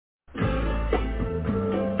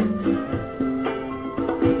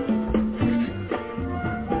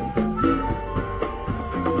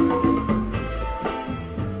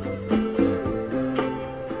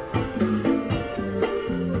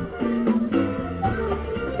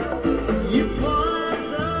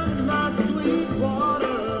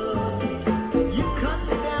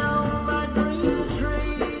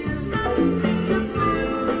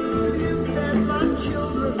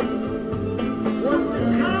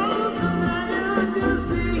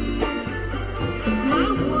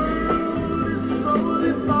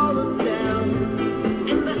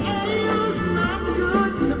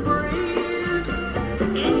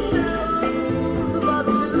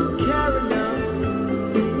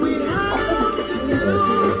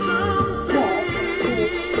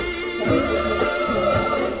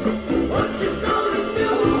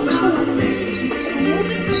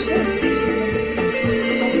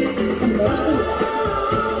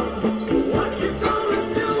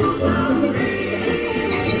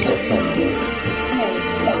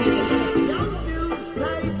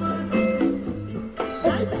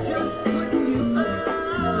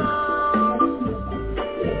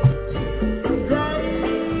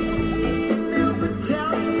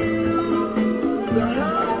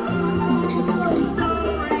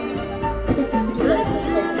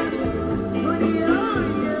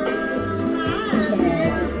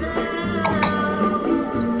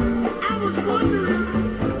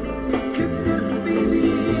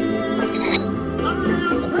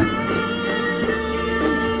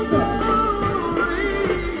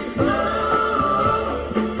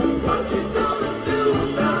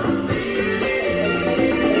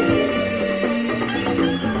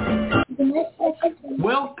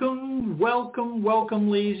Welcome,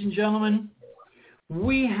 ladies and gentlemen.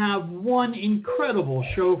 We have one incredible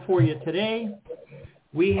show for you today.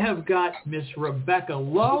 We have got Miss Rebecca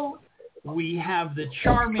Lowe. We have the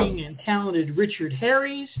charming and talented Richard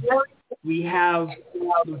Harries. We have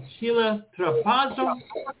Lucilla Trapazzo.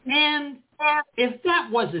 And if that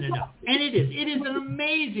wasn't enough, and it is an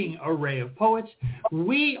amazing array of poets,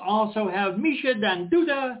 we also have Mircea Dan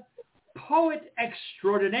Duta, poet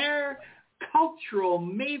extraordinaire, cultural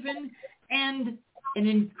maven, and an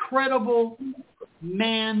incredible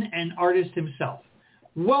man and artist himself.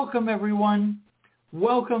 Welcome, everyone.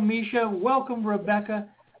 Welcome, Mircea. Welcome, Rebecca.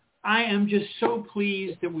 I am just so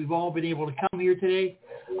pleased that we've all been able to come here today.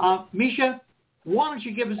 Mircea, why don't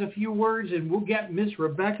you give us a few words, and we'll get Miss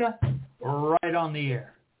Rebecca right on the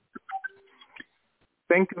air.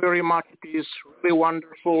 Thank you very much. It is really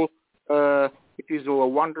wonderful. It is a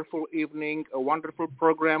wonderful evening, a wonderful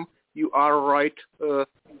program. You are right.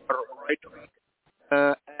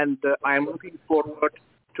 And I am looking forward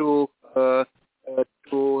to the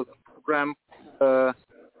program to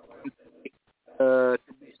be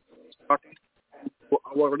started, and for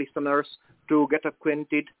our listeners to get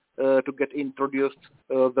acquainted, to get introduced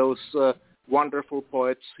those wonderful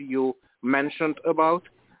poets you mentioned about.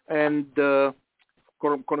 And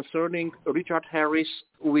concerning Richard Harries,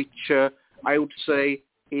 which I would say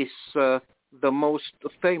is the most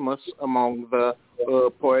famous among the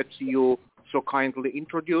poets you so kindly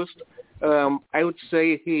introduced. I would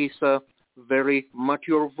say he is a very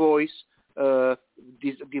mature voice,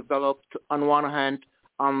 developed on one hand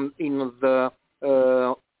in the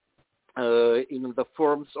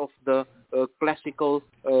forms of the classical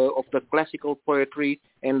poetry,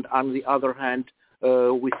 and on the other hand,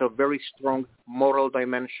 with a very strong moral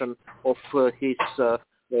dimension of his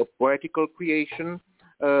poetical creation.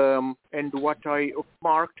 And what I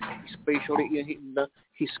marked, especially in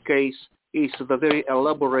his case, is the very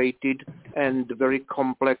elaborated and very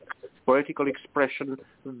complex poetical expression,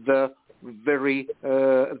 the very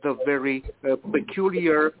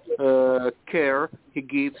peculiar care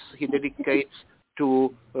he dedicates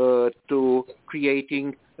to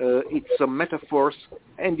creating its metaphors,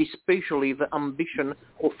 and especially the ambition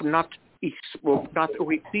of not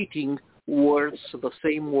repeating words, the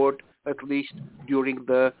same word, at least during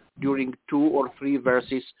 2 or 3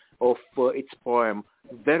 verses of its poem.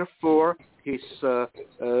 Therefore, his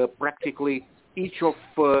practically each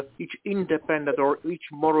independent or each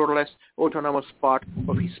more or less autonomous part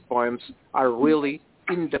of his poems are really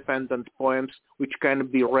independent poems which can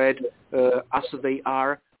be read as they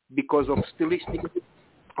are because of stylistic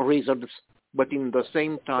reasons, but in the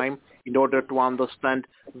same time, in order to understand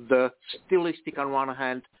the stylistic on one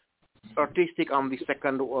hand, artistic on the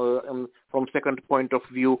second, from second point of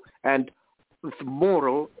view, and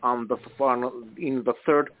moral on in the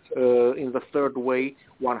third way,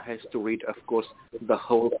 one has to read, of course, the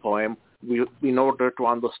whole poem in order to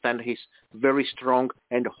understand his very strong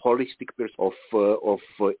and holistic perspective of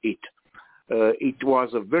it. It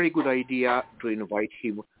was a very good idea to invite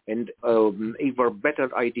him, and even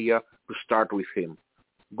better idea to start with him.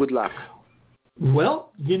 Good luck.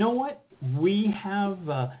 Well, you know what? We have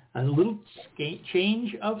a little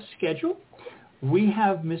change of schedule. We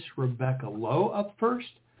have Miss Rebecca Lowe up first,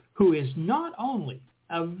 who is not only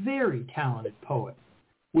a very talented poet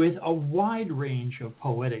with a wide range of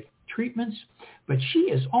poetic treatments, but she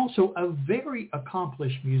is also a very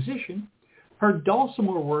accomplished musician. Her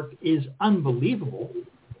dulcimer work is unbelievable.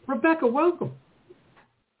 Rebecca, welcome.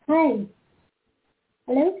 Hi.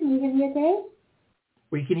 Hello, can you hear me okay?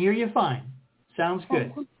 We can hear you fine. Sounds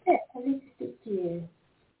good. Let me speak to you.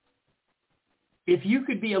 If you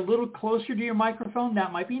could be a little closer to your microphone,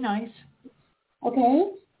 that might be nice.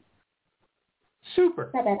 Okay. Super.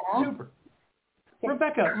 Is that better? Super.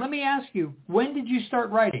 Rebecca, let me ask you, when did you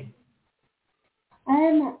start writing?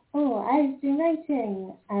 I've been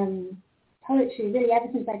writing poetry really ever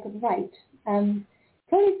since I could write.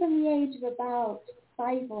 Probably from the age of about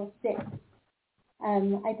 5 or 6.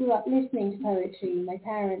 I grew up listening to poetry. My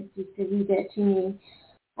parents used to read it to me.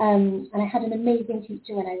 And I had an amazing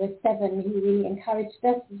teacher when I was 7 who really encouraged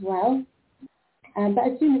us as well. But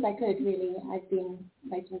as soon as I could, really, I've been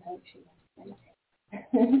writing poetry.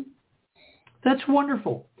 That's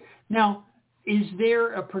wonderful. Now, is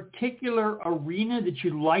there a particular arena that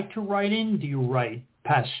you like to write in? Do you write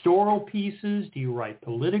pastoral pieces? Do you write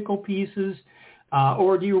political pieces?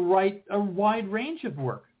 Or do you write a wide range of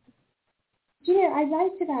work? I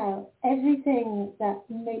write about everything that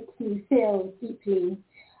makes me feel deeply.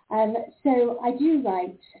 So I do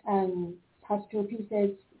write pastoral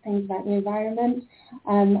pieces, things about the environment.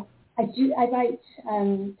 I write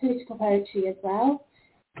political poetry as well,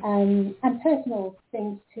 and personal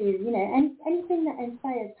things too. Anything that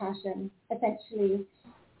inspires passion. Essentially,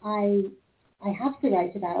 I have to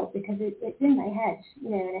write about because it's in my head,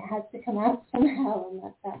 and it has to come out somehow, and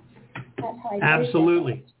that's how I do it.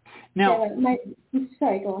 Absolutely. Now,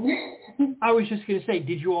 sorry, go on. I was just going to say,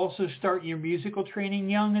 did you also start your musical training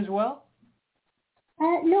young as well?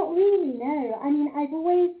 Not really, no. I mean,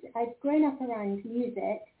 I've grown up around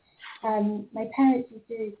music. My parents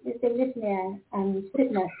they live near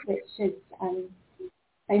Spisak, which is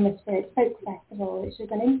famous for its folk festival, which is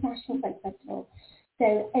an international folk festival.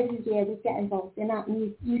 So every year we get involved in that,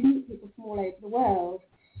 and you meet people from all over the world.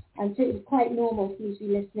 And so it was quite normal for me to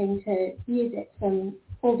be listening to music from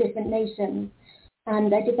all different nations.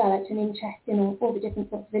 And I developed an interest in all the different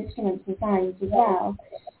sorts of instruments and sounds as well.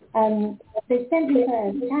 They sent me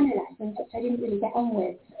for piano lessons, which I didn't really get on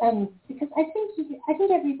with, because I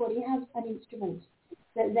think everybody has an instrument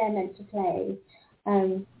that they're meant to play,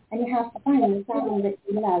 and you have to find the sound that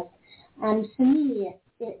you love. And for me,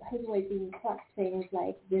 it has always been plucked things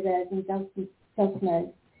like zithers and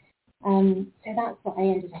dulcimers. So that's what I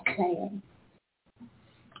ended up playing.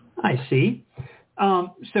 I see.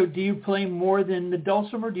 So do you play more than the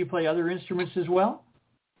dulcimer? Do you play other instruments as well?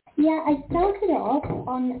 Yeah, I started off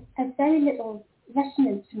on a very little Russian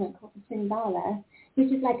instrument called the cymbala,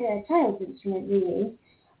 which is like a child's instrument, really.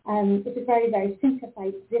 It's a very, very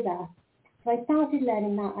simplified zither. So I started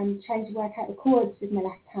learning that and trying to work out the chords with my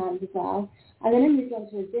left hand as well. And then I moved on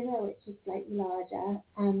to a zither, which is slightly larger,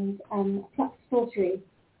 and a flux psaltery.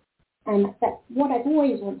 But what I've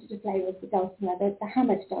always wanted to play was the dulcimer, the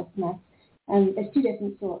hammered dulcimer. There's two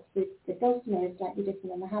different sorts. The dulcimer is slightly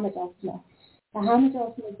different than the hammered dulcimer. The hammered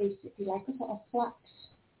dulcimer is basically like a sort of flat,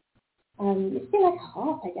 it's still like a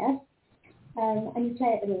harp, I guess, and you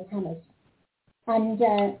play it with all hammers. And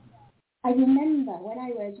I remember when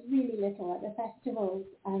I was really little at the festivals,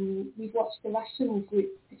 we'd watched the Russian group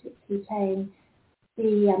particularly playing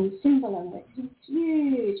the cymbalum, which is a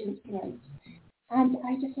huge instrument. And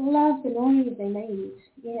I just love the noise they made,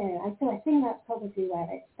 So I think that's probably where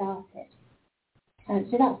it started.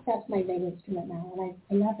 So that's my main instrument now, and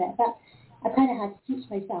I love it. But I kind of had to teach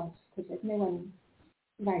myself because there's no one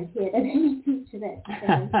around here that really teaches it. So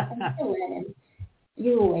I'm still learning.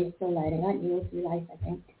 You're always still learning, aren't you, all through life, I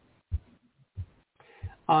think.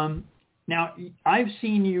 Now, I've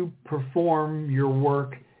seen you perform your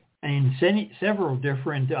work in several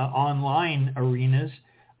different online arenas.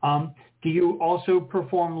 Do you also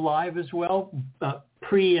perform live as well,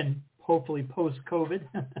 pre and hopefully post-COVID?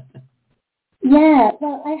 Yeah,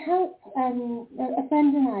 well, I help a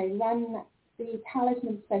friend and I run the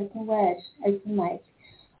Talisman Spoken Word open mic,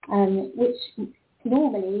 which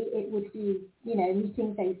normally it would be,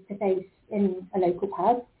 meeting face-to-face in a local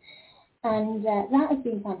pub. And that has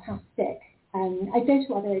been fantastic. I go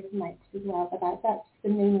to other open mics as well, but that's the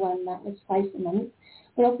main one that was twice a month.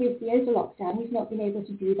 But obviously over lockdown, we've not been able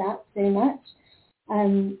to do that so much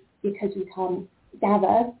because we can't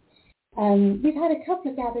gather. We've had a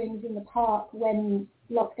couple of gatherings in the park when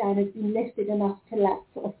lockdown has been lifted enough to let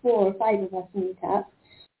sort of 4 or 5 of us meet up.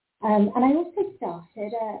 And I also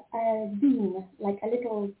started a zine, like a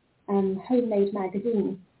little homemade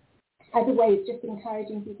magazine, as a way of just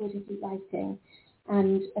encouraging people to keep writing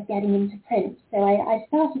and of getting into print. So I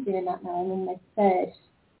started doing that now. I'm on my 3rd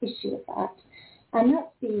issue of that. And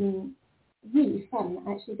that's been really fun,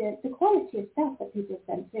 actually. The quality of stuff that people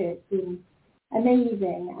have sent through has been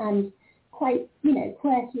amazing and quite,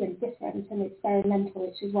 quirky and different and experimental,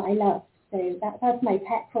 which is what I love. So that's my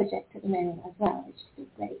pet project at the moment as well, which is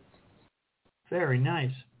great. Very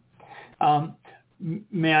nice.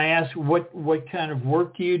 May I ask what kind of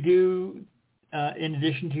work do you do in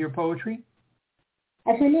addition to your poetry?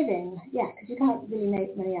 For a living, yeah, because you can't really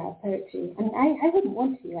make money out of poetry. And I wouldn't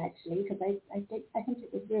want to, actually, because I think it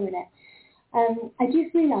would ruin it. I do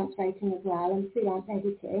freelance writing as well, and freelance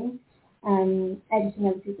editing, editing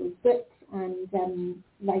other people's books and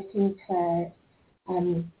writing for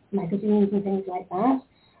magazines and things like that.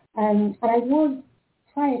 And I was,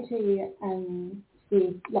 prior to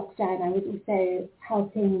the lockdown, I was also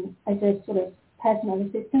helping as a sort of personal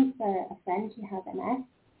assistant for a friend who has MS.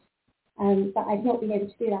 But I've not been able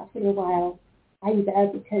to do that for a while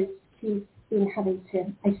either because she's been having to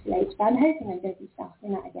isolate. But I'm hoping I'm going to be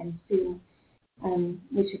starting that again soon,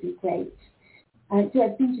 which would be great. So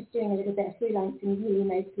I've been just doing a little bit of freelancing really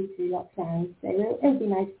mostly through lockdown. So it'll be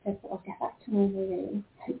nice to sort of get back to normal, really,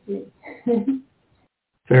 hopefully.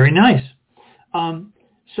 Very nice.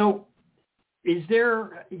 So is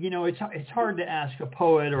there, it's hard to ask a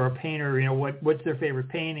poet or a painter, what's their favorite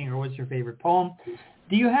painting or what's their favorite poem.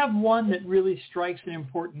 Do you have one that really strikes an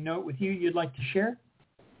important note with you you'd like to share?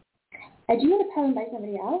 Do you want a poem by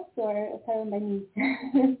somebody else or a poem by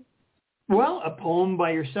me? Well, a poem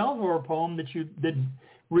by yourself or a poem that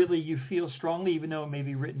really you feel strongly, even though it may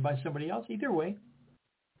be written by somebody else. Either way.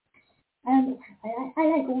 I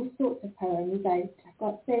like all sorts of poems. I've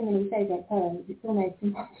got so many favourite poems. It's almost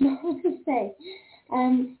impossible to say.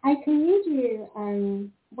 I can read you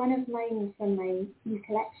one of mine from my new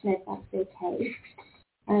collection, if that's okay.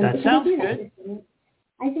 That sounds good.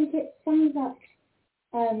 I think it sums up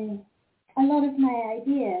a lot of my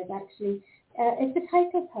ideas, actually. It's a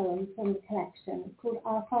title poem from the collection called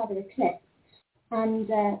Our Father Eclipse. And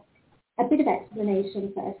a bit of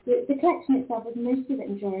explanation first. The collection itself was mostly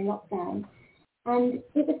written during lockdown. And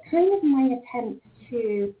it was kind of my attempt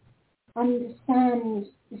to understand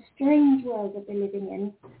the strange world that we're living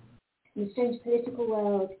in, the strange political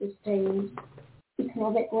world, the strange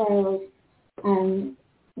economic world,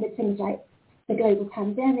 with things like the global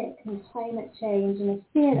pandemic and climate change and the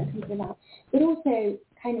fear that comes about, but also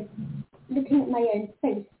kind of looking at my own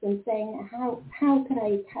face and saying, how can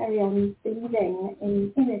I carry on believing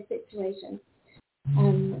in this situation,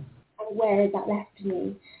 and where is that left to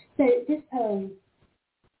me? So this poem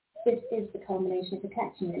is the culmination of the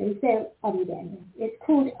collection, really. So I'll read it. It's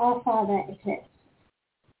called Our Father Eclipse.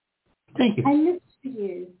 Thank you. I looked for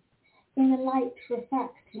you in the light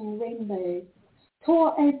refracting rainbows,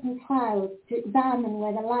 tore open clouds to examine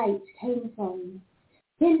where the light came from,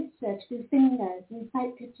 pincer through fingers,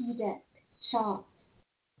 encyclopedic, sharp.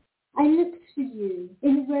 I looked for you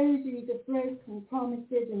in rosaries of broken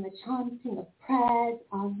promises and the chanting of prayers,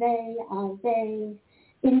 Ave,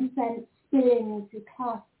 incense spilling through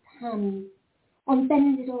clasped hands, on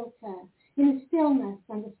bended altar, in the stillness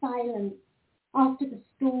and the silence, after the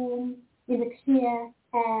storm, in the clear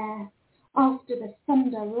air, after the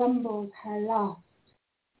thunder rumbles her last.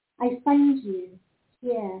 I find you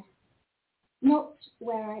here, not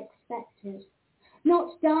where I expected,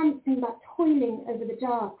 not dancing but toiling over the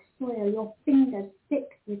dark soil, your fingers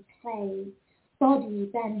thick with clay, body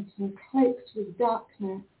bent and cloaked with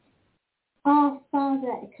darkness. Our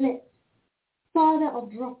Father Eclipse, Father of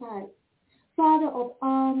dropouts, Father of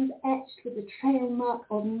arms etched with the trail mark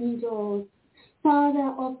of needles,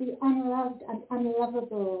 Father of the unloved and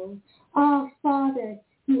unlovable, our Father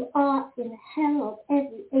who art in hell of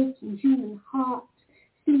every aching human heart,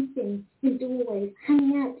 sleeping in doorways,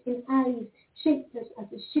 hanging out in alleys, shapeless as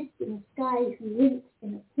the shifting sky, who winks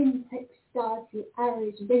in a pinprick star through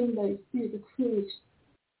arid rainbows through the crude.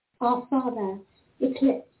 Our Father,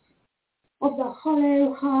 Eclipse, of the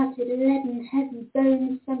hollow-hearted, leaden-heavy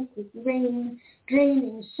bones sunk with rain,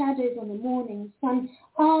 draining shadows on the morning sun.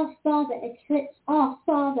 Our Father, Eclipse, our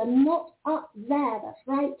Father, not up there, but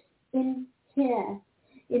right in here,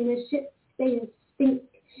 in the ship-stained stink,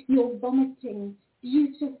 you're vomiting,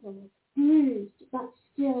 beautiful, bruised, but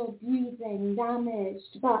still breathing,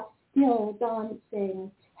 damaged, but still dancing,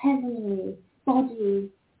 heavenly, body,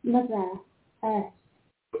 Mother, Earth.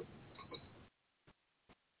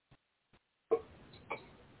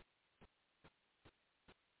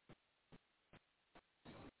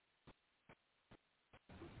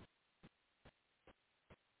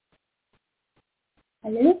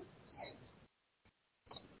 Hello?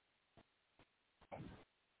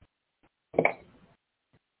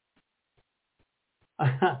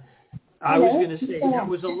 I was going to say, that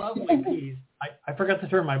was a lovely piece. I forgot to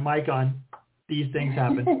turn my mic on. These things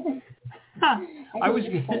happen. I was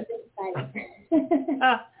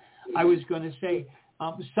going to say,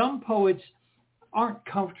 some poets aren't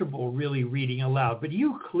comfortable really reading aloud, but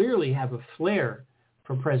you clearly have a flair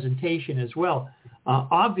for presentation as well.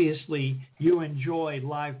 Obviously, you enjoy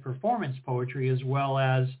live performance poetry as well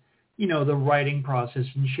as, the writing process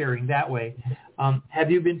and sharing that way. Have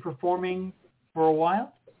you been performing for a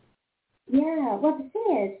while? Yeah, well, the thing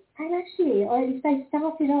is, or at least I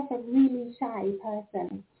started off a really shy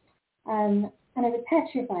person, and I was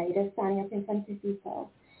petrified of standing up in front of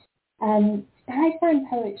people. But I find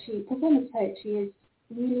performance poetry is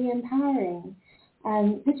really empowering,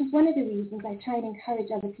 which is one of the reasons I try and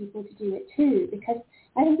encourage other people to do it too, because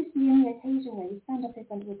I think it's the only occasion where you stand up in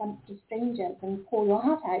front of a bunch of strangers and pour your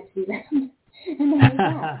heart out to them. And then like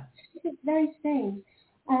that. It's very strange.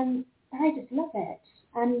 But I just love it.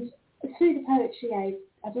 And through the poetry,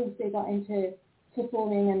 I've also got into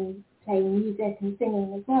performing and playing music and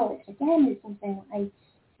singing as well, which again is something that I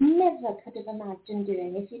never could have imagined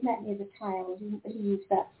doing. If you'd met me as a child, you wouldn't believe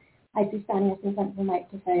that I'd be standing up in front of a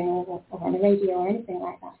microphone or on a radio or anything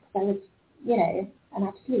like that, because I was, an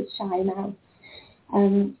absolute shy mouse.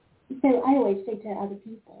 So I always say to other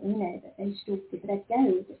people, that they should always give it a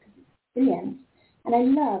go, because it's brilliant. And I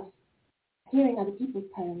love hearing other people's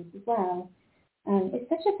poems as well. It's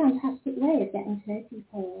such a fantastic way of getting to know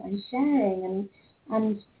people and sharing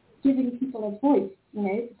and giving people a voice,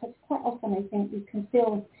 because quite often I think we can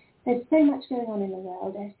feel there's so much going on in the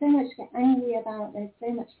world, there's so much to get angry about, there's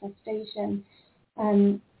so much frustration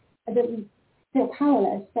that we feel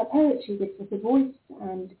powerless. But poetry gives us a voice,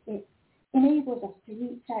 and it enables us to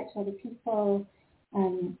reach out to other people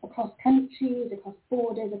across countries, across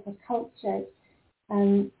borders, across cultures,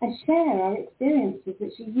 and share our experiences,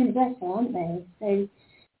 which are universal, aren't they? So,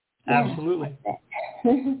 yeah, absolutely.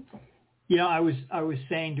 I was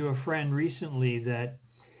saying to a friend recently that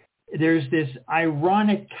there's this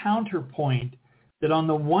ironic counterpoint that on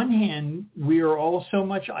the one hand, we are all so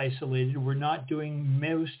much isolated. We're not doing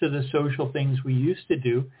most of the social things we used to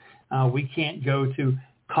do. We can't go to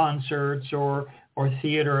concerts or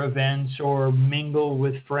theater events or mingle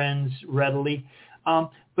with friends readily.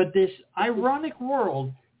 But this ironic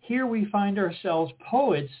world, here we find ourselves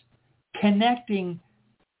poets connecting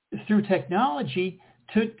through technology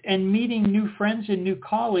and meeting new friends and new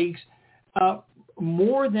colleagues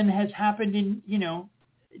more than has happened in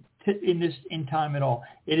time at all.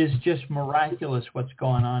 It is just miraculous what's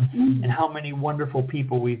going on and how many wonderful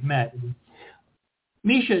people we've met.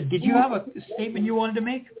 Mircea, did you have a statement you wanted to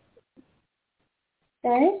make?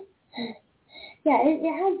 Sorry? Yeah, it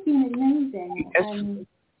has been amazing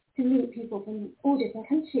to meet people from all different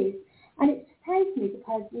countries. And it surprised me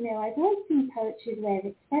because, I've always seen poetry as a way of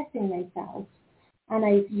expressing myself. And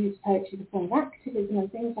I've used poetry as a form of activism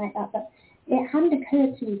and things like that. But it hadn't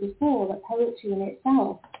occurred to me before that poetry in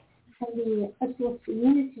itself can be a source of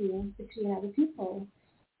unity between other people.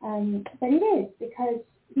 But it is, because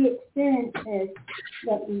the experiences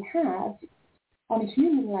that we have on a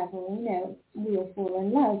human level, we all fall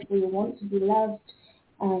in love, we all want to be loved,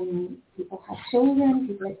 people have children,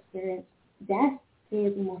 people experience death,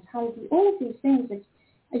 fears and mortality, all of these things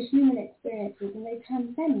are human experiences, and they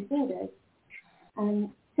transcend borders.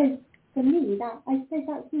 So for me, I suppose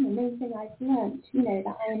that's been the main thing I've learned,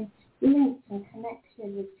 that I'm linked and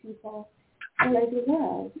connected with people all over the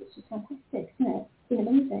world, which is fantastic, It's been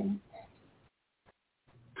amazing.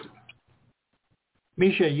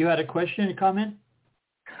 Mircea, you had a question, a comment?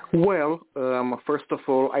 Well, first of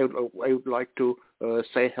all, I would like to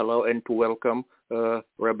say hello and to welcome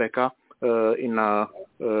Rebecca in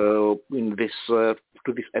this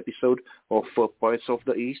to this episode of Poets of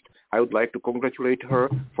the East. I would like to congratulate her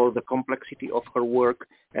for the complexity of her work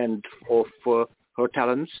and of her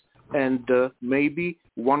talents. And maybe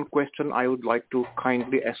one question I would like to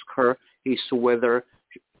kindly ask her is whether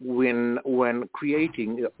when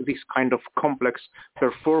creating this kind of complex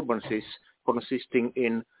performances consisting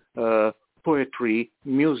in poetry,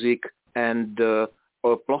 music, and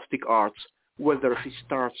plastic arts, whether she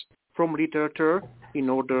starts from literature in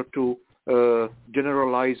order to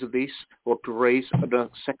generalize this or to raise the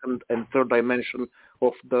second and third dimension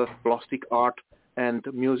of the plastic art and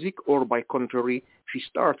music, or by contrary, she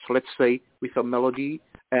starts, let's say, with a melody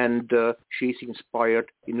and she is inspired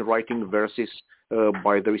in writing verses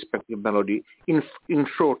by the respective melody. In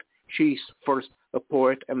short, she is first a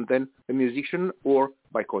poet and then a musician, or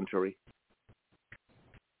by contrary?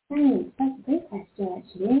 Thanks. That's a great question,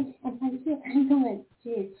 actually. And thanks for your kind comments,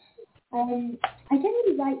 too. I don't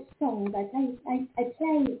really write songs. I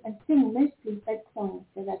play and sing mostly folk songs,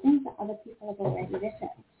 so they're things that other people have already written.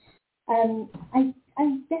 I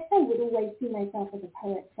guess I would always see myself as a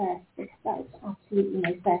poet first, because that's absolutely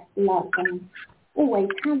my first love and always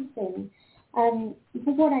has been.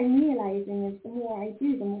 But what I'm realizing is the more I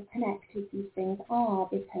do, the more connected these things are,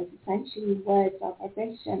 because essentially words are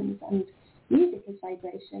vibrations and music is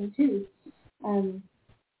vibration too. And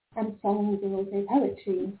songs are also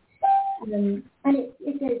poetry. And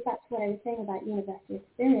it goes back to what what I was saying about universal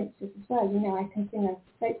experiences as well. I can sing a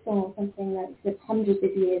folk song or something that's hundreds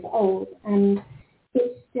of years old, and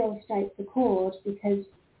it still strikes a chord because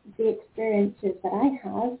the experiences that I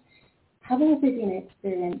have also been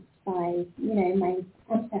experienced by, my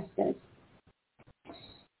ancestors.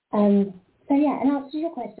 So yeah, in answer to your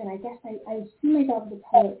question, I guess I see myself as a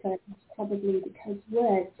poet first, probably because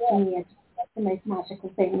words to me are the most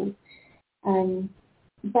magical things.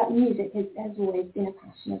 But music has always been a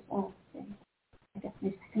passion as well. So I guess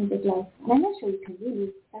my second big love. And I'm not sure you can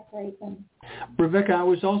really separate them. Rebecca, I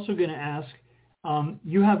was also going to ask,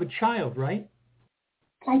 you have a child, right?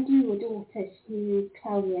 I do, a daughter. She's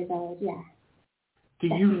 12 years old, yeah. Do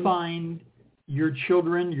you find your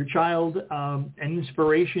child, an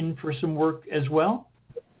inspiration for some work as well?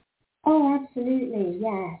 Oh, absolutely,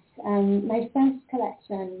 yes. My first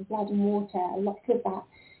collection, Blood and Water, a lot of that,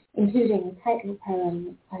 including the title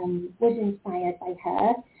poem, was inspired by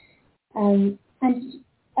her. And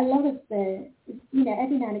a lot of the,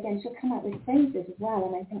 every now and again she'll come out with phrases as well,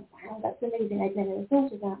 and I think, wow, that's amazing, I'd never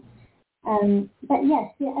thought of that. But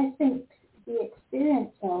yes, I think the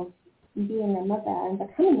experience of being a mother and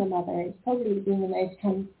becoming a mother has probably been the most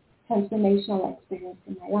transformational experience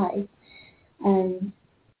in my life.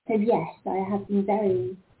 So yes, I have been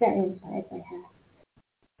very, very inspired by her.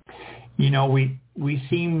 We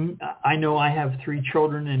seem, I know I have 3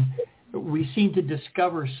 children, and we seem to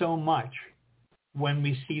discover so much when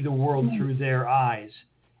we see the world through their eyes.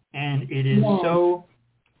 And it is so,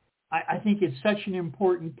 I think it's such an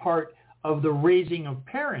important part of the raising of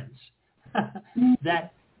parents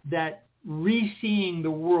that re-seeing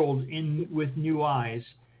the world with new eyes.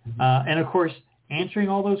 And of course, answering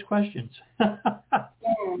all those questions. I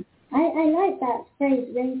like that phrase,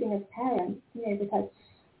 raising of parents, because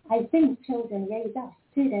I think children raise us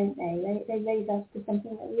too, don't they? They raise us to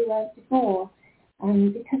something that we weren't before.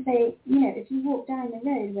 Because they, if you walk down the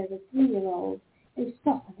road with a 3-year-old, they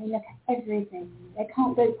stop and they look at everything. They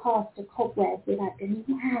can't go past a cobweb without going,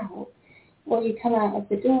 wow. Or you come out of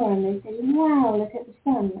the door and they say, wow, look at the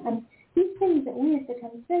sun. And these things that we have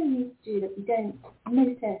become so used to that we don't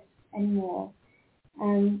notice anymore.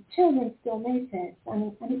 Children still notice,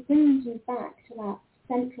 and it brings you back to that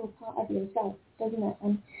central part of yourself, doesn't it?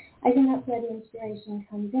 And I think that's where the inspiration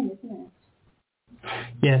comes in, isn't it?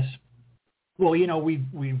 Yes. Well,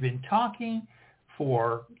 we've been talking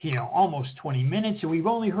for, almost 20 minutes, and we've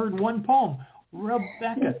only heard one poem.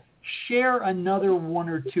 Rebecca, share another one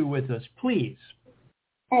or two with us, please.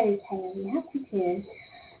 Okay, I'll be happy to.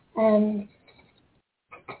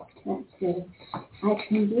 Let's see. I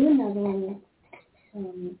can do another one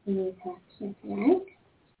from the new text, if you like.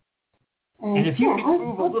 And if you could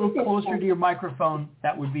move a little closer to your microphone,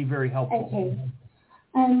 that would be very helpful. Okay.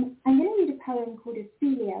 I'm going to read a poem called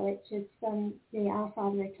Ophelia, which is from the Our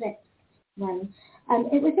Father Eclipse one.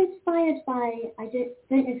 It was inspired by, I don't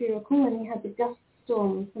know if you recall, when we had the dust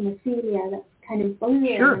storm from Ophelia that's kind of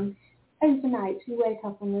boiling. Sure. And overnight we woke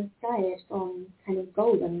up and the sky had gone kind of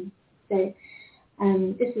golden. So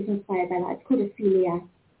this is inspired by that. It's called Ophelia.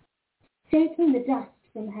 Shaking the dust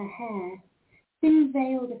from her hair,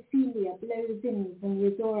 thin-veiled Ophelia blows in from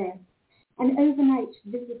Eudora, an overnight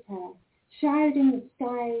visitor, shrouding the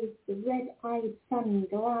skies, the red-eyed sun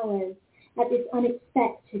glowers at this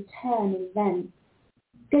unexpected turn of events.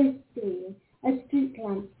 Ghostly, a street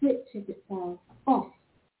lamp switches itself, off,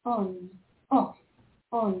 on, off,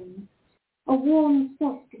 on. A warm,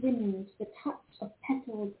 soft wind, the touch of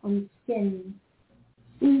petals on skin.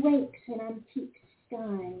 We wake to an antique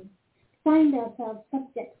sky, find ourselves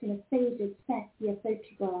subjects in a faded sepia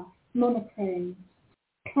photograph, monochrome,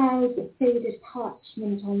 clouds of faded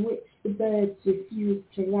parchment on which the birds refuse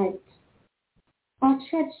to write. Are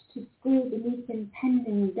trudged to school beneath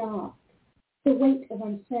impending dark, the weight of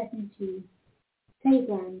uncertainty.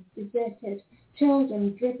 Playgrounds deserted,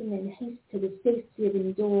 children driven in haste to the safety of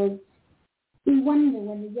indoors. We wonder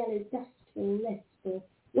when the yellow dust will lift, or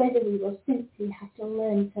whether we will simply have to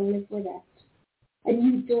learn to live with it. A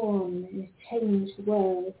new dawn in a changed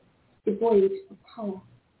world, devoid of colour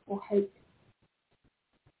or hope.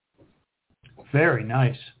 Very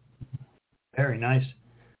nice. Very nice.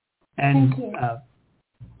 And Thank you.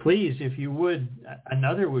 Please, if you would,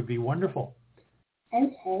 another would be wonderful.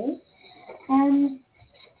 Okay.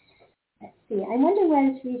 Let's see. I wonder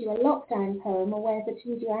whether to read you a lockdown poem or whether to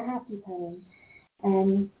read you a happy poem.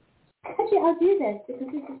 Actually, I'll do this because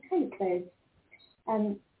this is kind of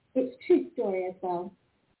both. It's a true story as well.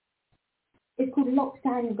 It's called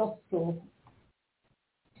Lockdown Gospel.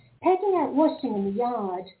 Pegging out washing in the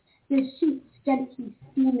yard, the sheets gently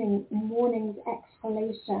steaming in morning's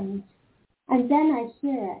exhalation. And then I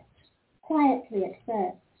hear it, quietly at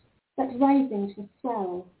first, but rising to a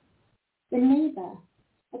swell. The neighbour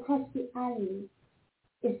across the alley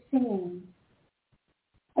is singing.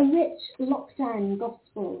 A rich lockdown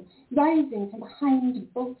gospel rising from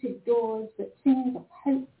behind bolted doors that sings of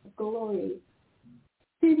hope, of glory.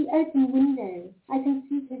 Through the open window, I can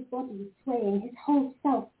see his body swaying, his whole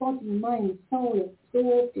self, body, mind, soul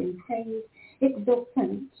absorbed in praise,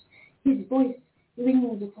 exultant. His voice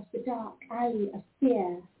rings across the dark alley of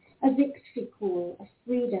fear, a victory call of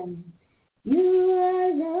freedom. You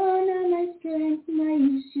alone are my strength,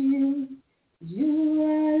 my shield. You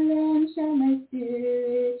alone shall my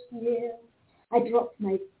spirit heal. I drop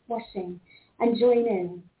my washing and join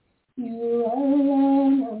in. You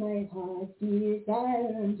alone are my heart's desire,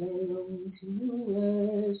 and I long to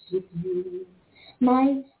worship you.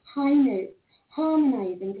 My high notes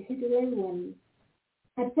harmonizing to his low ones.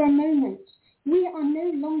 And for a moment, we are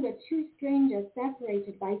no longer two strangers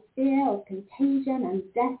separated by fear of contagion and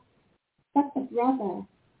death, but a brother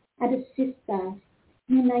and a sister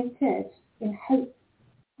united in hope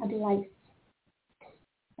and life.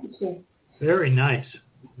 Thank you. Very nice.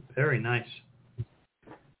 Very nice.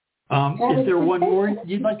 Is there one more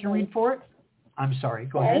you'd like to read for it? I'm sorry.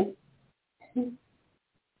 Go ahead.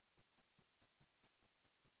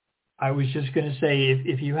 I was just going to say,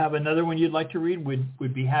 if you have another one you'd like to read,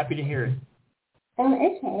 we'd be happy to hear it.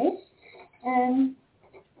 Okay.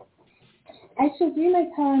 I shall do my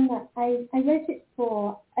poem that I wrote it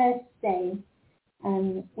for Earth Day,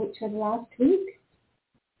 which was last week.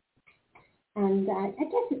 And I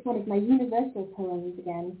guess it's one of my universal poems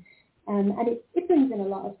again. And it brings in a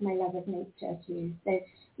lot of my love of nature too. So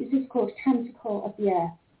this is called Canticle of the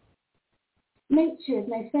Earth. Nature is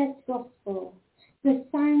my first gospel. The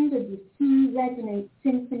sound of the sea resonates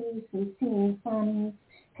symphonies from singing suns,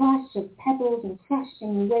 clash of pebbles and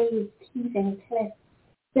crashing waves, heaving cliffs,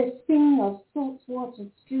 the sting of salt water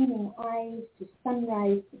streaming eyes to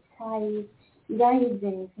sunrise surprise,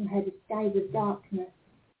 rising from her disguise of darkness.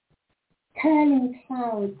 Curling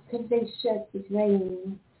clouds curvaceous with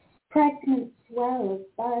rain, pregnant swell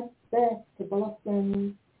of buds burst to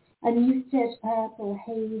blossom, a muted purple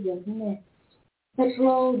haze of mist that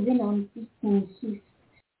rolls in on beaten heath,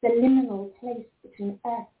 the liminal place between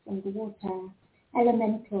earth and water,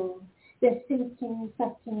 elemental, the sinking,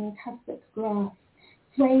 sucking tussock grass,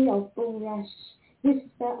 sway of bulrush,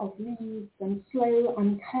 whisper of leaves, and slow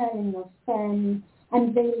uncurling of fern,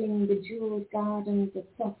 unveiling the jeweled gardens of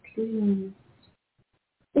soft greens.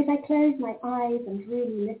 If I close my eyes and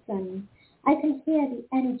really listen, I can hear the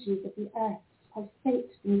energies of the earth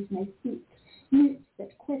pulsate beneath my feet, roots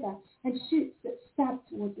that quiver and shoots that stab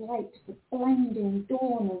towards light, the blinding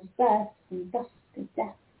dawn of birth and dusk of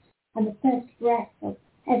death, and the first breath of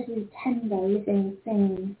every tender living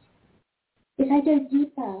thing. If I go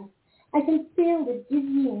deeper, I can feel the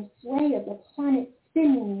dizzying sway of the planet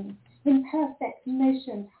spinning in perfect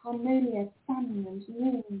motion, harmonious sun and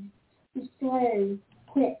moon, the slow,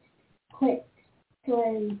 quick,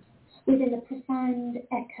 slow, within a profound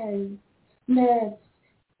echo, nerves,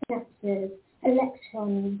 synapses,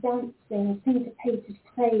 electrons dancing syncopated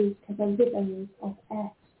praise to the rhythms of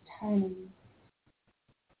earth's turning.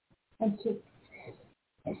 Thank you.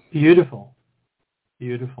 Beautiful.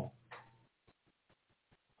 Beautiful.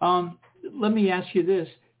 Let me ask you this.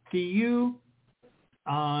 Do you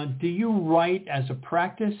write as a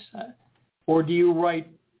practice, or do you write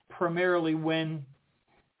primarily when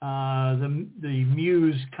the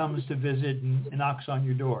muse comes to visit and knocks on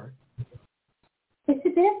your door? It's a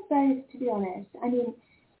bit of both, to be honest. I mean,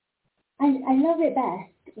 I love it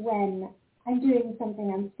best when I'm doing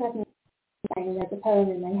something, I'm suddenly saying there's a poem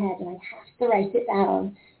in my head and I have to write it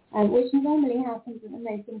down, which normally happens at the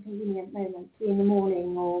most inconvenient moments, in the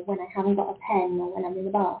morning or when I haven't got a pen or when I'm in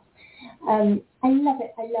the bath. I love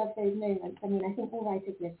it. I love those moments. I mean, I think all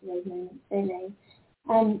writers live for those moments, don't they?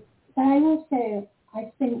 But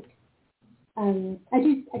I think I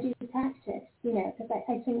do practice, because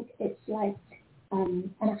I think it's like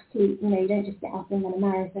an athlete, you don't just get up and run a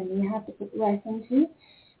marathon, you have to put the work into.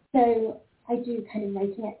 So I do kind of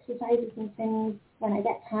writing exercises and things when I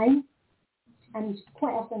get time, and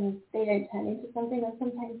quite often they don't turn into something, and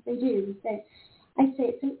sometimes they do. So I'd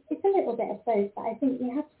say it's a little bit of both, but I think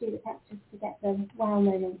you have to do the practice to get the wow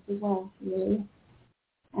moments as well, really.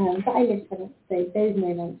 But I live for those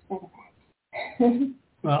moments better.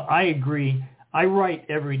 Well, I agree. I write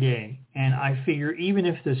every day, and I figure even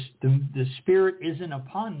if the spirit isn't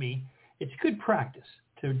upon me, it's good practice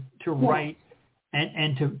to write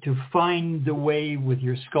and to find the way with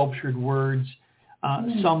your sculptured words,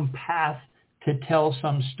 some path to tell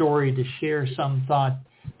some story, to share some thought,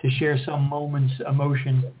 to share some moment's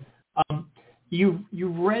emotion.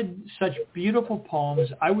 You've read such beautiful poems.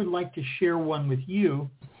 I would like to share one with you.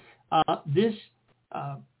 I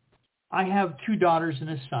have 2 daughters and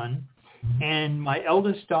a son, and my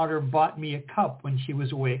eldest daughter bought me a cup when she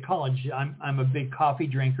was away at college. I'm a big coffee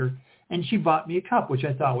drinker, and she bought me a cup, which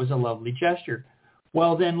I thought was a lovely gesture.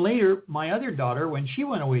 Well, then later, my other daughter, when she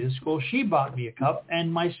went away to school, she bought me a cup,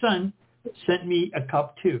 and my son sent me a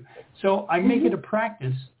cup too. So I make it a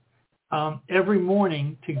practice every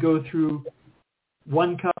morning to go through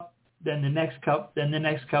one cup, then the next cup, then the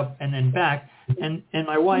next cup, and then back. And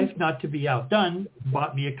my wife, not to be outdone,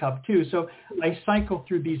 bought me a cup too. So I cycle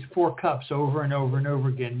through these 4 cups over and over and over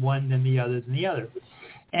again, one, then the other, then the other.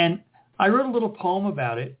 And I wrote a little poem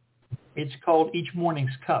about it. It's called Each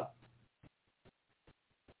Morning's Cup.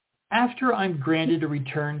 After I'm granted a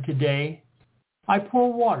return today, I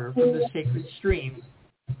pour water from the sacred stream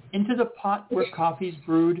into the pot where coffee's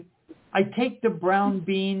brewed. I take the brown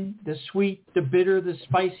bean, the sweet, the bitter, the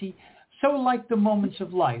spicy, so like the moments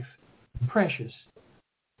of life, precious,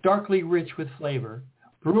 darkly rich with flavor,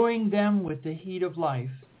 brewing them with the heat of life.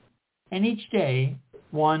 And each day,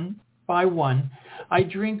 one by one, I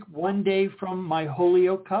drink one day from my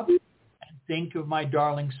Holyoke cup and think of my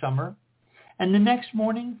darling summer, and the next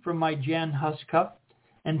morning from my Jan Hus cup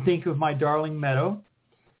and think of my darling meadow.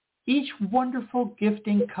 Each wonderful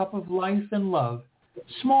gifting cup of life and love,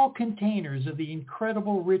 small containers of the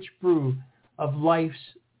incredible rich brew of life's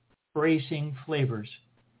bracing flavors.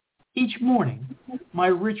 Each morning, my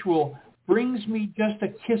ritual brings me just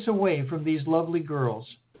a kiss away from these lovely girls.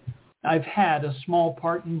 I've had a small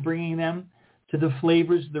part in bringing them to the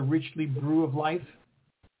flavors of the richly brew of life.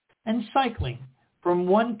 And cycling from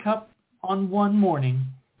one cup on one morning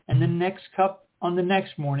and the next cup on the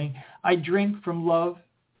next morning, I drink from love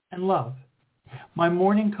and love. My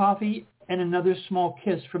morning coffee and another small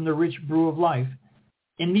kiss from the rich brew of life.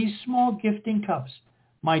 In these small gifting cups,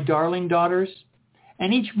 my darling daughters,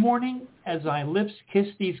 and each morning as I lips kiss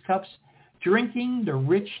these cups, drinking the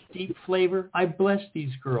rich, deep flavor, I bless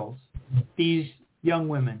these girls, these young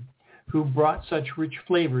women who brought such rich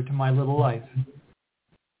flavor to my little life.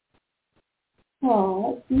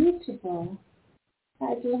 Oh, that's beautiful.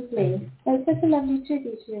 That's lovely. That's such a lovely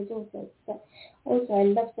tribute to your daughters. But also, I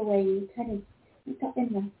love the way you kind of got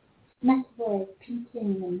in the metaphor of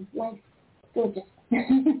painting and life. Gorgeous.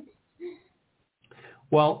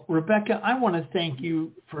 Well, Rebecca, I want to thank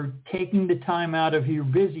you for taking the time out of your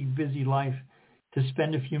busy, busy life to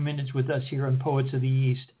spend a few minutes with us here on Poets of the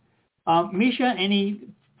East. Misha, any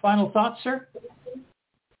final thoughts, sir?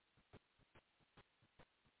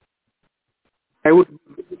 I would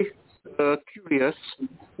be curious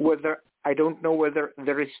whether, I don't know whether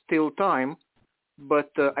there is still time,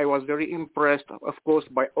 but I was very impressed, of course,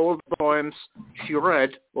 by all the poems she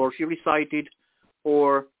read or she recited,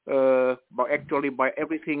 or by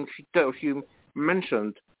everything she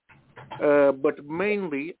mentioned, but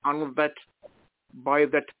mainly on that, by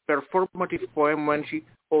that performative poem when she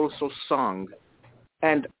also sang.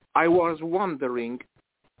 And I was wondering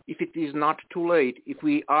if it is not too late, if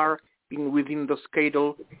we are within the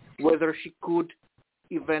schedule, whether she could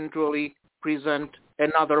eventually present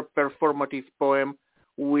another performative poem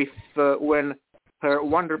with when her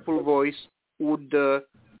wonderful voice would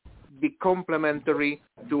be complementary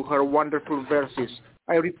to her wonderful verses.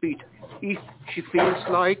 I repeat, if she feels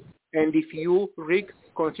like, and if you, Rick,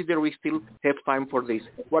 consider we still have time for this.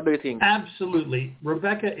 What do you think? Absolutely.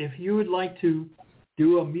 Rebecca, if you would like to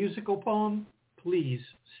do a musical poem, please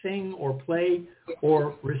sing or play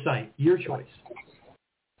or recite. Your choice.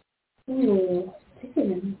 Ooh,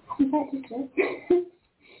 in fact, it's good.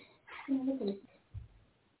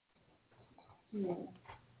 Yeah.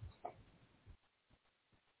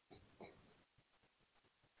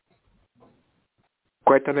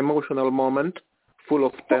 Quite an emotional moment, full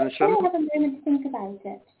of tension. I have a moment to think about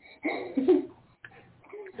it.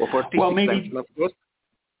 Well, maybe, tension, of course.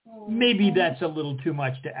 Maybe that's a little too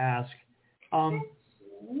much to ask.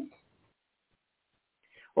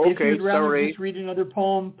 If you'd rather just read another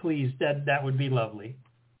poem, please, that would be lovely.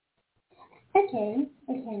 Okay.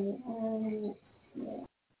 Yeah.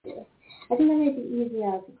 I think that may be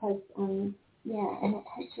easier because, I'm not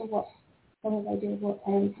quite sure what some of I do, what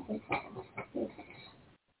poems I do.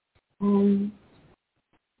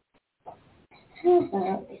 How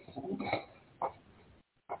about this one?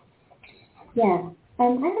 Yeah. I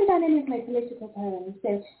haven't done any of my political poems,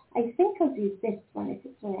 so I think I'll do this one if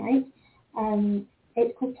it's all right.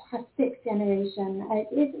 It's called Plastic Generation.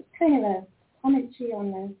 It's kind of a commentary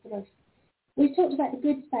on the sort of, we've talked about the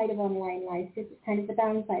good side of online life. This is kind of the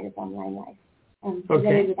downside of online life.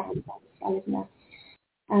 Okay. The downside, I live in that.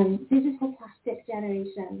 This is called Plastic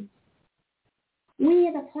Generation. We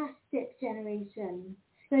are the plastic generation,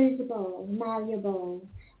 disposable, malleable,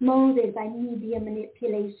 molded by media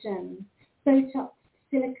manipulation, Botox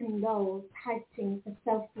silicon dolls pouting for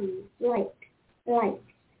selfies, like,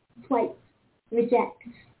 swipe, reject.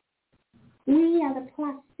 We are the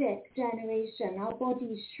plastic generation, our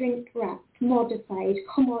bodies shrink-wrapped, modified,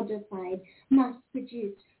 commodified,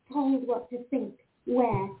 mass-produced, told what to think,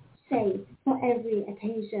 wear, say, for every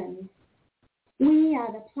occasion. We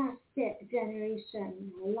are the plastic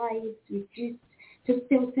generation, our lives reduced to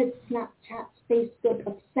filtered Snapchat, Facebook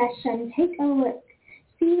obsession. Take a look,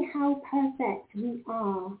 see how perfect we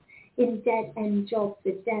are in dead-end jobs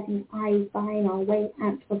with deadened eyes buying our way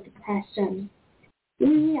out of depression.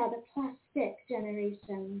 We are the plastic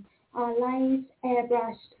generation, our lives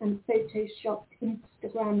airbrushed and photoshopped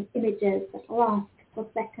Instagram images that last for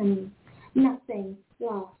seconds. Nothing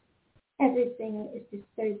lasts. Everything is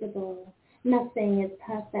disposable. Nothing is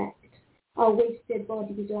perfect. Our wasted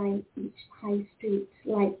bodies line each high street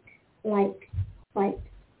like, swipe,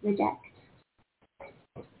 reject.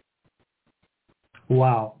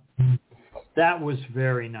 Wow. That was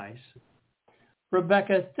very nice.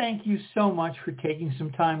 Rebecca, thank you so much for taking some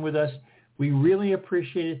time with us. We really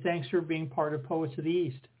appreciate it. Thanks for being part of Poets of the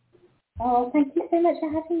East. Oh, thank you so much for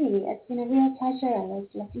having me. It's been a real pleasure, and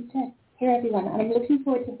it's lovely to hear everyone. And I'm looking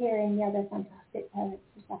forward to hearing the other fantastic poets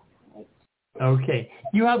this afternoon. Okay.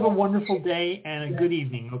 You have a wonderful day and a good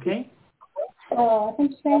evening, okay? Oh,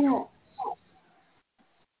 thank you very much.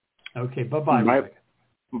 Okay, bye-bye, Rebecca.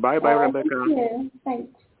 Bye-bye, Rebecca. Thank you.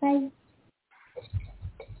 Thanks. Bye.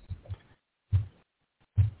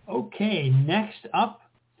 Okay, next up,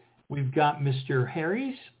 we've got Mr.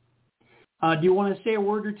 Harries. Do you want to say a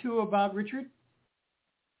word or two about Richard?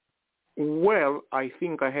 Well, I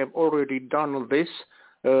think I have already done this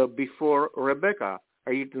before Rebecca.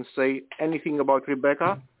 I didn't say anything about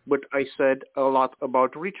Rebecca, but I said a lot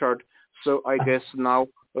about Richard. So I guess now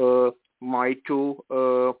my two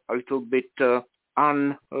a little bit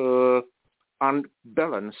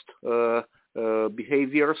unbalanced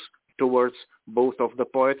behaviors towards both of the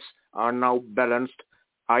poets are now balanced.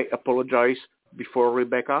 I apologize before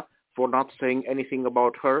Rebecca for not saying anything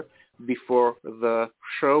about her before the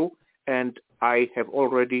show, and I have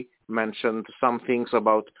already mentioned some things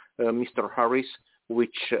about Mr. Harries,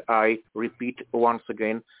 which I repeat once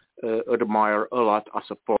again, admire a lot as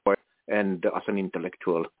a poet and as an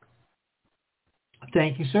intellectual.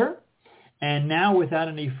 Thank you, sir. And now, without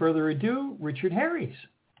any further ado, Richard Harries.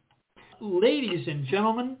 Ladies and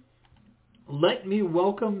gentlemen, let me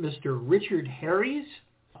welcome Mr. Richard Harries,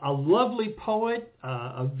 a lovely poet,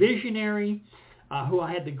 a visionary, who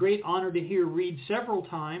I had the great honor to hear read several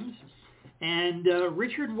times. And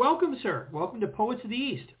Richard, welcome, sir. Welcome to Poets of the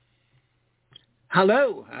East.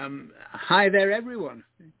 Hello. Hi there, everyone.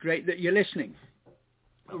 Great that you're listening.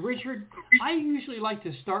 Richard, I usually like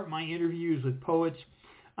to start my interviews with poets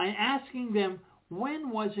by asking them, when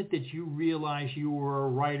was it that you realized you were a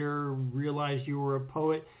writer, realized you were a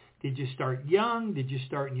poet? Did you start young? Did you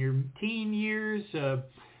start in your teen years?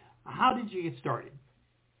 How did you get started?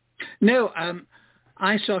 No,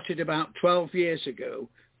 I started about 12 years ago.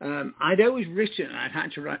 I'd always written. I'd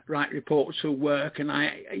had to write reports for work, and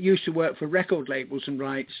I used to work for record labels and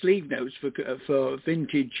write sleeve notes for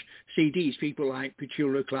vintage CDs, people like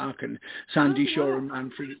Petula Clark and Sandy Shaw and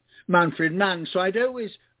Manfred Mann. So I'd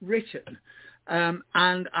always written.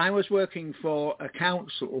 And I was working for a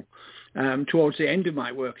council towards the end of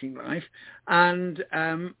my working life, and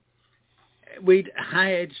we'd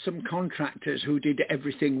hired some contractors who did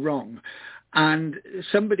everything wrong. And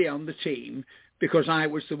somebody on the team, because I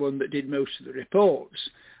was the one that did most of the reports,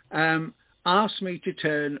 asked me to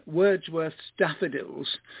turn Wordsworth's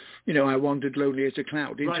Daffodils, I Wandered Lonely as a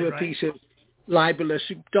Cloud, into a piece of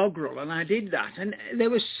libelous doggerel. And I did that. And there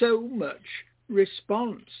was so much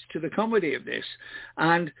response to the comedy of this.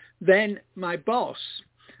 And then my boss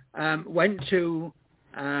went to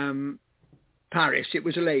Paris. It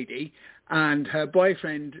was a lady, and her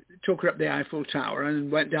boyfriend took her up the Eiffel Tower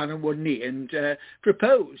and went down on one knee and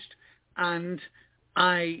proposed. And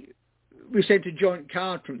we sent a joint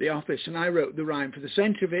card from the office, and I wrote the rhyme for the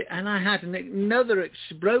centre of it, and I had another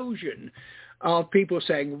explosion of people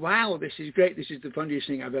saying, wow, this is great, this is the funniest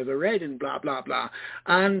thing I've ever read, and blah, blah, blah.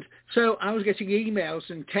 And so I was getting emails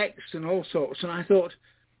and texts and all sorts, and I thought,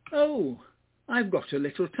 oh, I've got a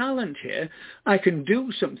little talent here. I can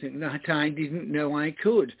do something that I didn't know I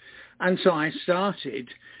could. And so I started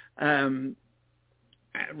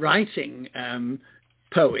writing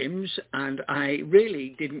poems, and I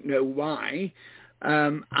really didn't know why.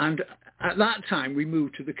 And at that time, we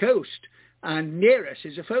moved to the coast, and near us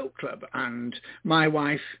is a folk club, and my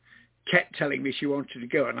wife kept telling me she wanted to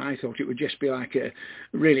go, and I thought it would just be like a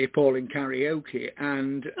really appalling karaoke,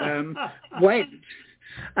 and went.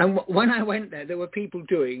 And when I went there were people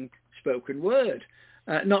doing spoken word,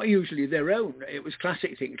 not usually their own. It was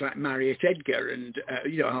classic things like Mariette Edgar and,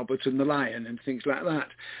 Albert and the Lion and things like that.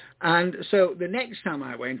 And so the next time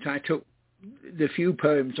I went, I took the few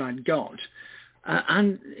poems I'd got,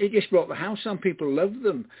 and it just brought the house on. People loved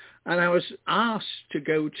them. And I was asked to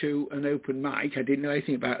go to an open mic. I didn't know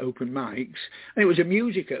anything about open mics. And it was a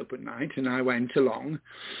music open night, and I went along.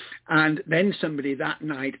 And then somebody that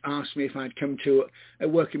night asked me if I'd come to a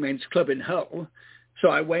working men's club in Hull. So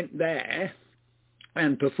I went there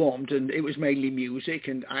and performed, and it was mainly music,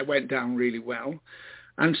 and I went down really well.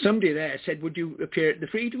 And somebody there said, would you appear at the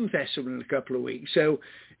Freedom Festival in a couple of weeks? So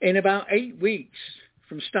in about 8 weeks,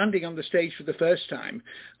 from standing on the stage for the first time,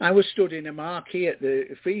 I was stood in a marquee at the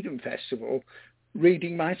Freedom Festival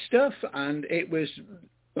reading my stuff, and it was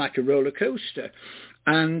like a roller coaster.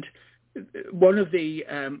 And one of the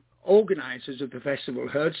organisers of the festival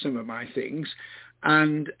heard some of my things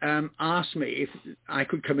and asked me if I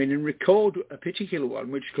could come in and record a particular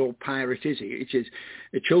one, which is called Pirate Izzy, which is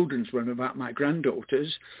a children's one about my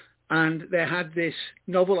granddaughters. And they had this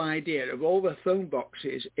novel idea of all the phone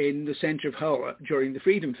boxes in the centre of Hull during the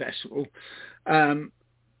Freedom Festival. And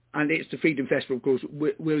it's the Freedom Festival, of course.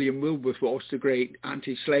 William Wilberforce, the great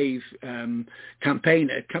anti-slave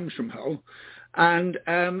campaigner, comes from Hull. And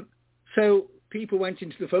so people went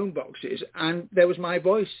into the phone boxes, and there was my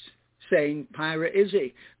voice saying Pirate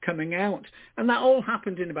Izzy coming out. And that all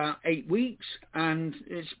happened in about 8 weeks, and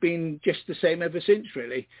it's been just the same ever since,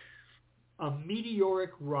 really. A meteoric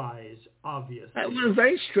rise, obviously. It was a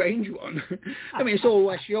very strange one. I mean, it's all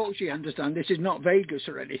West Yorkshire, you understand. This is not Vegas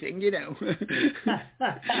or anything, Yep.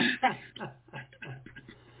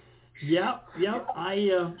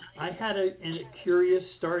 I had a curious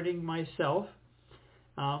starting myself.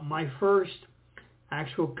 My first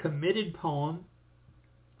actual committed poem,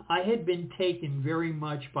 I had been taken very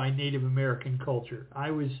much by Native American culture. I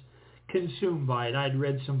was consumed by it. I'd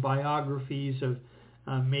read some biographies of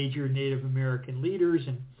major Native American leaders,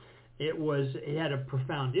 and it had a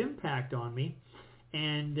profound impact on me.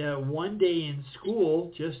 And one day in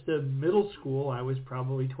school, just the middle school, I was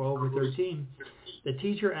probably 12 or 13, the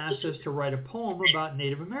teacher asked us to write a poem about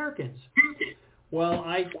Native Americans. Well,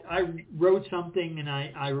 I wrote something, and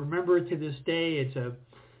I remember it to this day. It's a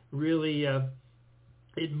really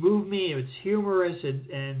it moved me. It's humorous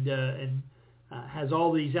and has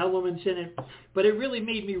all these elements in it, but it really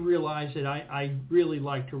made me realize that I really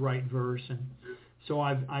like to write verse, and so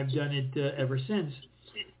I've done it ever since.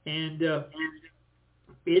 And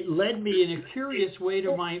it led me in a curious way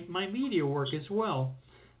to my media work as well.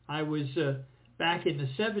 I was back in the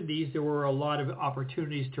 70s. There were a lot of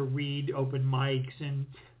opportunities to read open mics and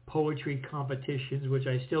poetry competitions, which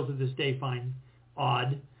I still to this day find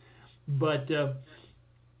odd, but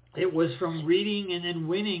it was from reading and then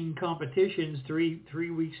winning competitions three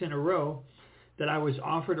weeks in a row that I was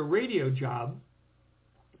offered a radio job.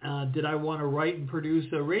 Did I want to write and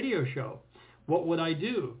produce a radio show? What would I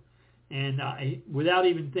do? And without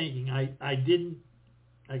even thinking, I didn't,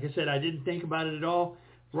 like I said, I didn't think about it at all.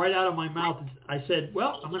 Right out of my mouth, I said,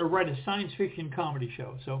 well, I'm going to write a science fiction comedy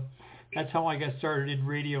show. So that's how I got started in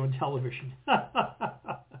radio and television.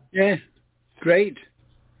 Yeah, great.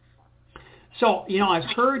 So, I've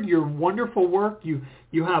heard your wonderful work.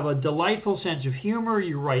 You have a delightful sense of humor.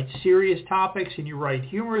 You write serious topics and you write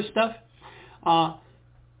humorous stuff.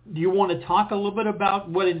 Do you want to talk a little bit about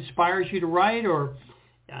what inspires you to write, or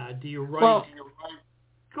do you write? Well,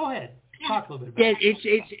 go ahead. Talk a little bit about it.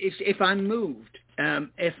 It's if I'm moved,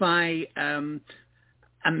 if I am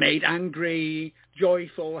made angry,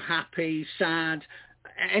 joyful, happy, sad,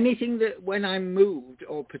 anything that when I'm moved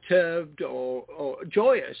or perturbed or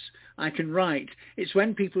joyous, I can write. It's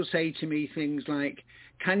when people say to me things like,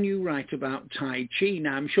 can you write about Tai Chi?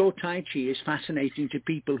 Now, I'm sure Tai Chi is fascinating to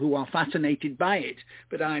people who are fascinated by it,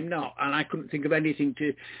 but I'm not, and I couldn't think of anything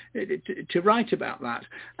to write about that.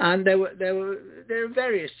 And there are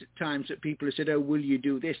various times that people have said, oh, will you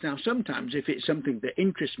do this? Now, sometimes if it's something that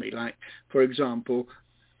interests me, like, for example,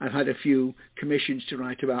 I've had a few commissions to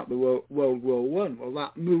write about the World War I. Well,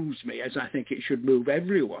 that moves me, as I think it should move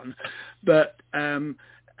everyone. But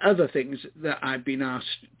other things that I've been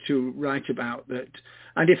asked to write about that,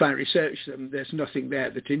 and if I research them, there's nothing there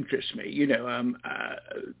that interests me.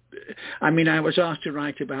 I mean, I was asked to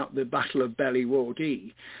write about the Battle of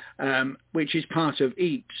Bellywardee, which is part of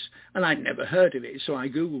Eats, and I'd never heard of it, so I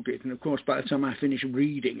Googled it, and of course by the time I finished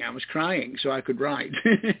reading, I was crying, so I could write.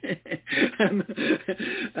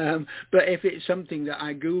 But if it's something that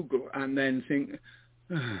I Google and then think,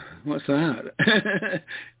 What's that?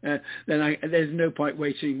 There's no point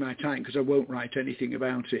wasting my time because I won't write anything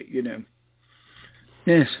about it,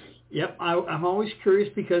 Yes. Yep, I'm always curious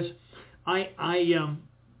because I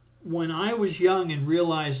when I was young and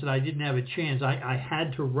realized that I didn't have a chance, I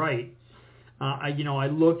had to write. I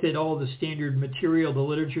looked at all the standard material. The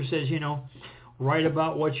literature says, write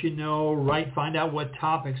about what you know, find out what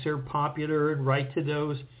topics are popular and write to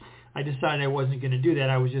those. I decided I wasn't going to do that.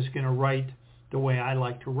 I was just going to write the way I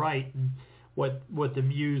like to write and what the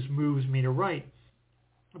muse moves me to write.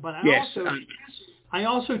 But I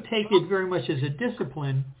also take it very much as a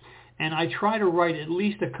discipline, and I try to write at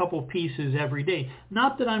least a couple pieces every day.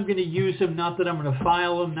 Not that I'm going to use them, not that I'm going to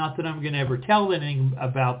file them, not that I'm going to ever tell anything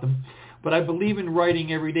about them, but I believe in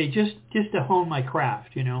writing every day just to hone my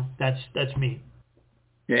craft. That's me.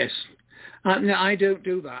 Yes. No, I don't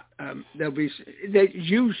do that.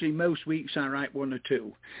 Usually most weeks I write one or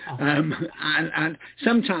two. And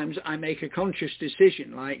sometimes I make a conscious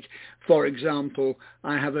decision. Like, for example,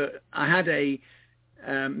 I had a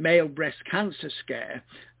male breast cancer scare,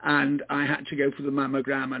 and I had to go for the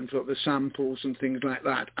mammogram and for the samples and things like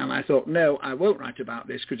that. And I thought, no, I won't write about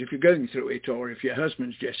this because if you're going through it or if your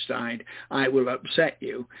husband's just died, I will upset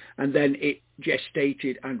you. And then it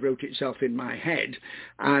gestated and wrote itself in my head.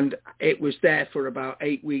 And it was there for about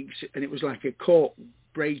 8 weeks, and it was like a cork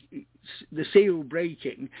break, the seal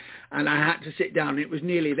breaking, and I had to sit down. It was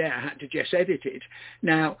nearly there. I had to just edit it.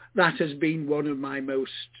 Now, that has been one of my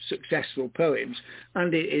most successful poems,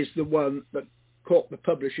 and it is the one that caught the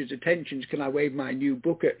publisher's attention. Can I wave my new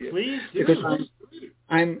book at you? Please do. Because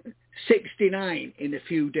I'm 69 in a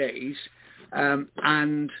few days,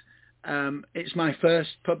 and it's my first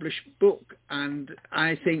published book, and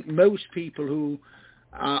I think most people who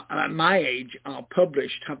at my age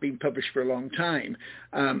have been published for a long time,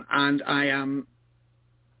 and I am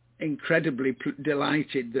incredibly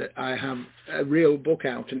delighted that I have a real book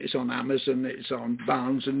out, and it's on Amazon, it's on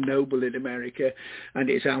Barnes and Noble in America, and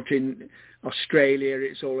it's out in Australia,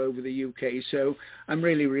 it's all over the UK, so I'm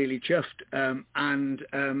really, really chuffed. And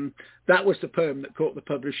that was the poem that caught the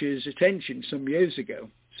publisher's attention some years ago.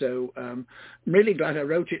 So I'm really glad I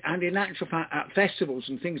wrote it. And in actual fact, at festivals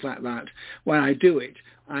and things like that, when I do it,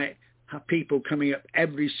 I have people coming up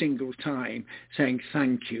every single time saying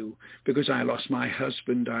thank you because I lost my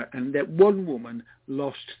husband. And that one woman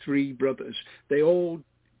lost 3 brothers. They all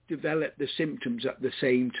developed the symptoms at the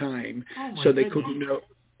same time, so they couldn't know.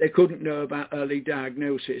 They couldn't know about early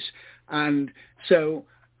diagnosis. And so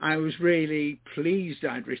I was really pleased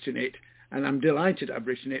I'd written it, and I'm delighted I've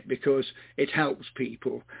written it because it helps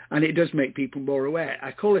people, and it does make people more aware.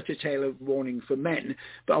 I call it a tale of warning for men,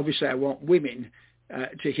 but obviously I want women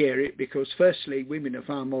to hear it because, firstly, women are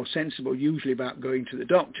far more sensible usually about going to the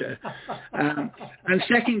doctor. And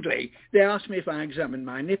secondly, they ask me if I examine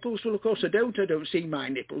my nipples. Well, of course I don't. I don't see my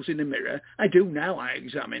nipples in a mirror. I do now. I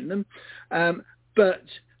examine them. But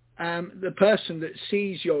the person that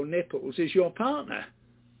sees your nipples is your partner,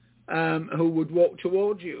 who would walk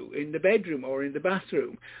towards you in the bedroom or in the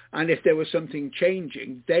bathroom. And if there was something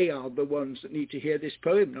changing, they are the ones that need to hear this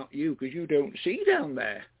poem, not you, because you don't see down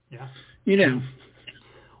there. Yeah.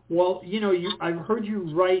 Well, I've heard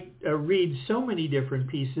you read so many different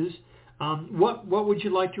pieces. What would you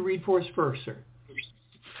like to read for us first, sir?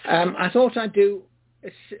 I thought I'd do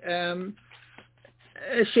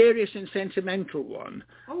a serious and sentimental one,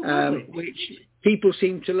 which people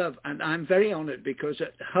seem to love. And I'm very honoured because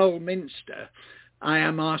at Hull Minster, I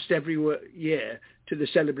am asked every year to the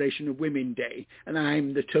celebration of Women's Day, and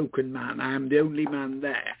I'm the token man. I am the only man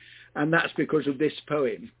there. And that's because of this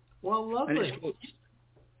poem. Well, lovely.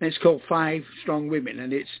 And it's called 5 Strong Women,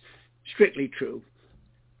 and it's strictly true.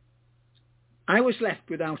 I was left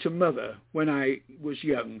without a mother when I was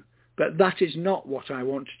young, but that is not what I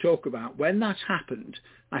want to talk about. When that happened,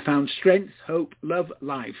 I found strength, hope, love,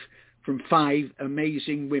 life from 5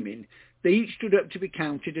 amazing women. They each stood up to be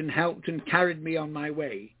counted and helped and carried me on my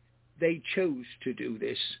way. They chose to do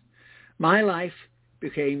this. My life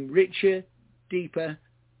became richer, deeper,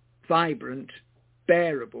 vibrant,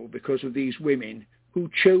 bearable because of these women who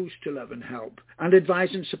chose to love and help and advise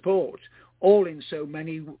and support, all in so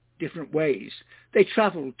many different ways. They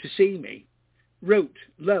travelled to see me, wrote,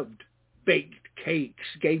 loved, baked cakes,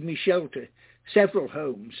 gave me shelter, several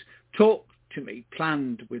homes, talked to me,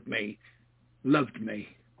 planned with me, loved me.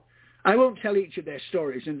 I won't tell each of their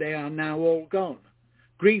stories, and they are now all gone,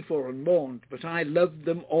 grieved for and mourned, but I loved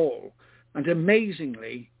them all, and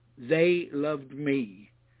amazingly, they loved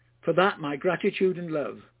me. For that, my gratitude and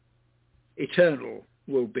love, eternal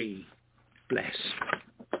will be. Bless.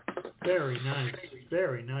 Very nice.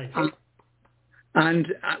 Very nice.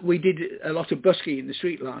 And we did a lot of busking in the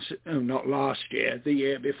street not last year, the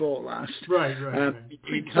year before last. Right.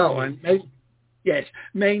 In Hull. And yes,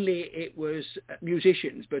 mainly it was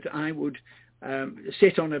musicians, but I would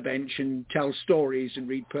sit on a bench and tell stories and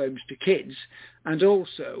read poems to kids. And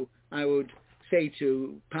also I would say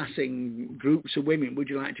to passing groups of women, would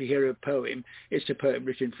you like to hear a poem? It's a poem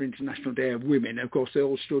written for International Day of Women. Of course, they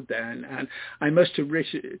all stood there, and I must have read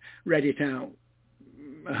it out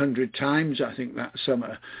 100 times, I think, that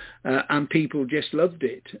summer, and people just loved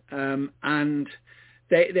it. And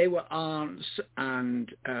they were aunts and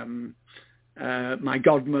my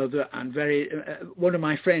godmother and one of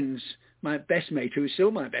my friends, my best mate, who is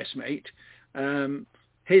still my best mate,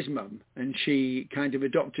 his mum, and she kind of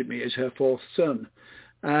adopted me as her fourth son.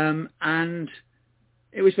 And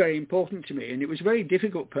it was very important to me, and it was a very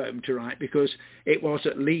difficult poem to write because it was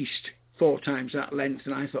at least 4 times that length,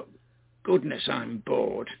 and I thought, goodness, I'm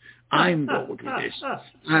bored. I'm bored with this.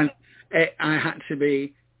 And I had to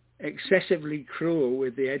be excessively cruel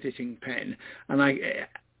with the editing pen. And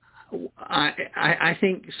I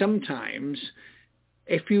think sometimes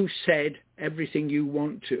if you said everything you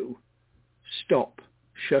want to, stop,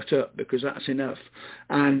 shut up, because that's enough.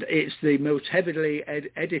 And it's the most heavily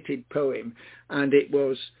edited poem, and it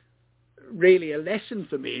was really a lesson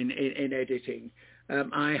for me in editing.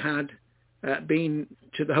 I had been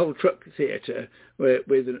to the Hull Truck Theatre with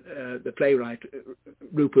the playwright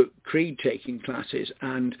Rupert Creed taking classes,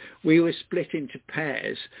 and we were split into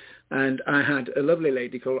pairs, and I had a lovely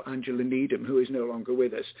lady called Angela Needham, who is no longer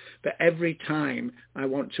with us. But every time I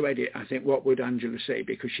want to edit, I think, what would Angela say?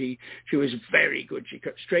 Because she was very good. She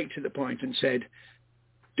cut straight to the point and said,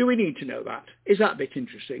 do we need to know that? Is that a bit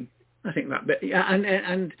interesting? I think that bit,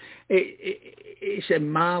 and it's a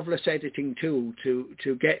marvellous editing tool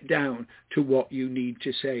to get down to what you need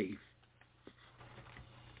to say.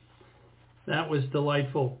 That was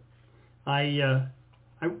delightful. I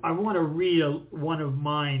want to read one of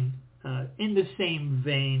mine in the same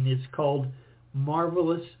vein. It's called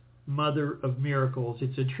Marvelous Mother of Miracles.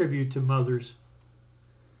 It's a tribute to mothers.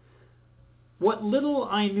 What little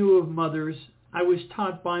I knew of mothers, I was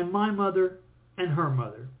taught by my mother and her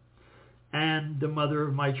mother, and the mother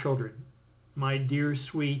of my children, my dear,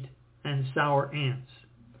 sweet, and sour aunts.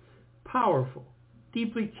 Powerful,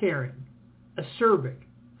 deeply caring, acerbic,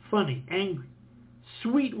 funny, angry,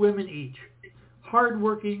 sweet women each,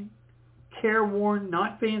 hard-working, careworn,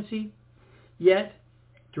 not fancy, yet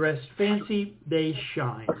dressed fancy, they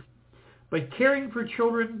shine. But caring for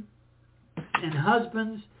children and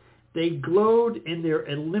husbands, they glowed in their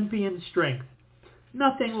Olympian strength.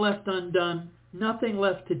 Nothing left undone, nothing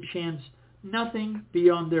left to chance, nothing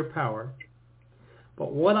beyond their power.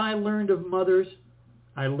 But what I learned of mothers,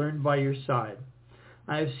 I learned by your side.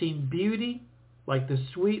 I have seen beauty like the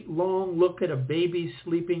sweet long look at a baby's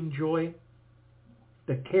sleeping joy,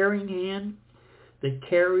 the caring hand that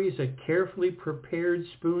carries a carefully prepared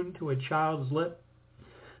spoon to a child's lip.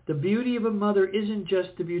 The beauty of a mother isn't just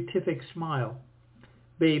the beatific smile,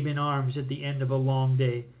 babe in arms at the end of a long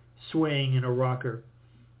day, swaying in a rocker.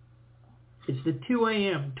 It's the 2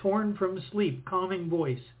 a.m. torn from sleep, calming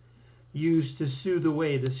voice used to soothe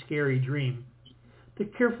away the scary dream. The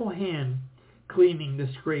careful hand cleaning the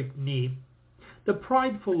scraped knee. The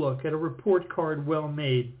prideful look at a report card well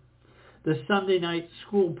made. The Sunday night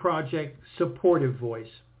school project supportive voice.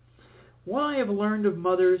 What I have learned of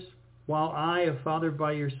mothers while I, a father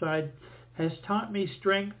by your side, has taught me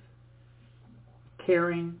strength,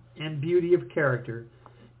 caring, and beauty of character.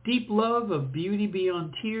 Deep love of beauty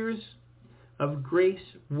beyond tears, of grace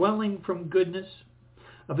welling from goodness,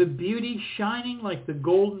 of a beauty shining like the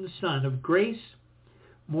golden sun, of grace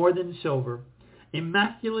more than silver,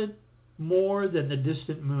 immaculate more than the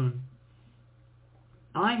distant moon.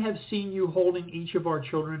 I have seen you holding each of our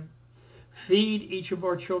children, feed each of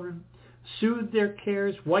our children, soothe their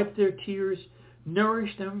cares, wipe their tears,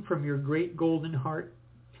 nourish them from your great golden heart.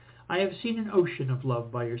 I have seen an ocean of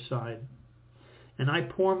love by your side, and I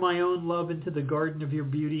pour my own love into the garden of your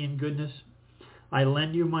beauty and goodness. I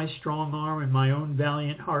lend you my strong arm and my own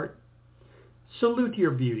valiant heart. Salute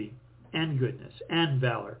your beauty and goodness and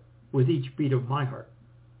valor with each beat of my heart.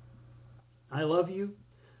 I love you,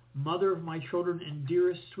 mother of my children and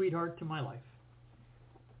dearest sweetheart to my life.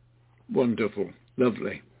 Wonderful.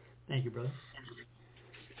 Lovely. Thank you, brother.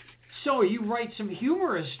 So you write some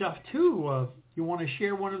humorous stuff too. You want to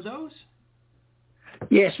share one of those?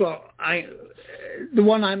 Yes, well, the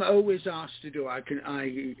one I'm always asked to do, I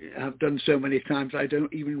have done so many times I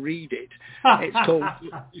don't even read it. It's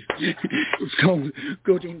called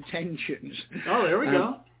Good Intentions. Oh, there we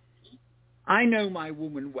go. I know my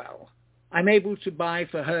woman well, I'm able to buy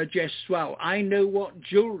for her just swell. I know what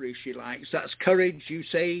jewellery she likes. That's courage, you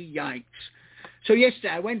say, yikes. So yesterday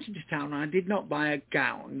I went into town and I did not buy a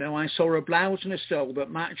gown. No, I saw a blouse and a stole that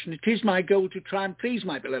matched, and it is my goal to try and please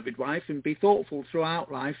my beloved wife and be thoughtful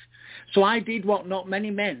throughout life. So I did what not many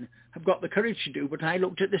men have got the courage to do, but I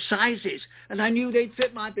looked at the sizes and I knew they'd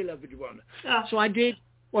fit my beloved one. So I did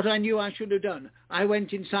what I knew I should have done. I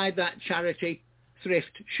went inside that charity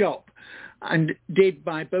thrift shop and did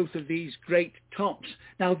buy both of these great tops.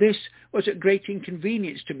 Now, this was a great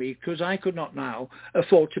inconvenience to me because I could not now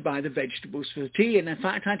afford to buy the vegetables for the tea, and in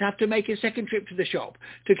fact I'd have to make a second trip to the shop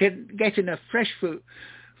to get enough fresh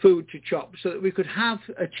food to chop so that we could have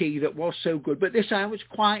a tea that was so good. But this I was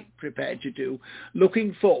quite prepared to do,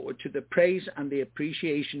 looking forward to the praise and the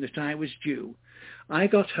appreciation that I was due. I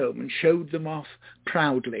got home and showed them off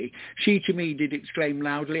proudly. She to me did exclaim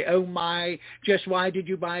loudly, "Oh my, just why did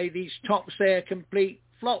you buy these tops? They're complete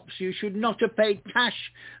flops. You should not have paid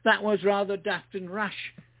cash. That was rather daft and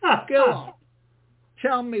rash." Go on.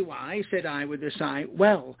 "Tell me why," said I with a sigh.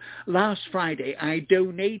 "Well, last Friday I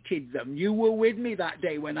donated them. You were with me that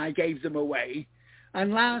day when I gave them away.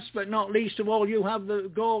 And last but not least of all, you have the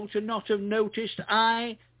gall to not have noticed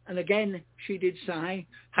I," and again she did sigh,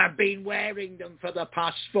 "have been wearing them for the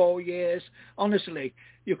past 4 years. Honestly,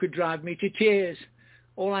 you could drive me to tears."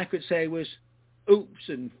 All I could say was, "Oops,"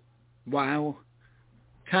 and "Wow,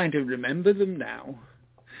 kind of remember them now."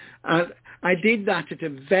 I did that at a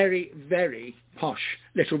very, very posh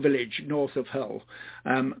little village north of Hull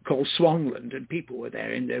called Swanland, and people were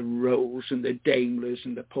there in their Rolls and their Daimlers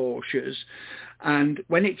and the Porsches. And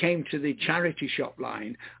when it came to the charity shop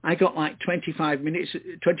line, I got like 25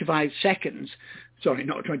 seconds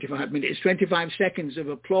of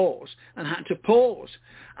applause and had to pause.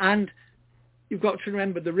 And you've got to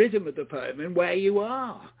remember the rhythm of the poem and where you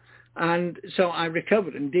are. And so I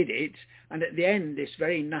recovered and did it. And at the end, this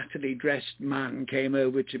very nattily dressed man came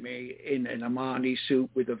over to me in an Armani suit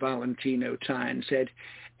with a Valentino tie and said,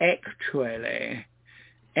 "Actually,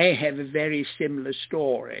 I have a very similar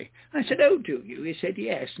story." I said, "Oh, do you?" He said,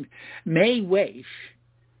 "Yes. My wife,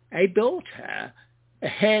 I bought her a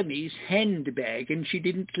Hermes handbag and she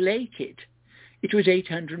didn't like it. It was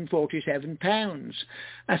 £847.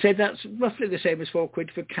 I said, "That's roughly the same as £4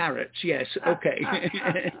 for carrots." "Yes,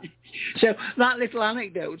 okay." So that little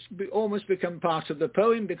anecdote's almost become part of the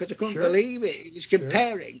poem because I couldn't believe it. It was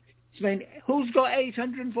comparing. I mean, who's got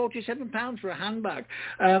 £847 for a handbag?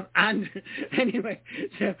 And anyway,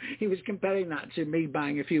 so he was comparing that to me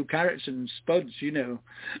buying a few carrots and spuds, you know.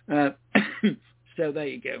 So there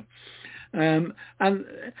you go. And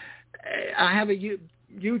I have a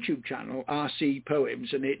YouTube channel, RC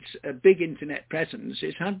Poems, and it's a big internet presence.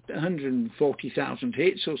 It's had 140,000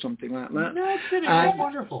 hits or something like that. No, it's been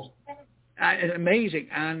wonderful. Amazing.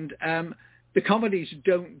 And the comedies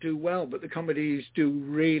don't do well, but the comedies do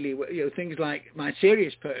really well. You know, things like my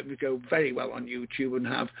serious poems go very well on YouTube and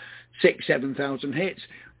have 6,000-7,000 hits,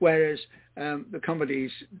 whereas the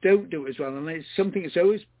comedies don't do as well. And it's something that's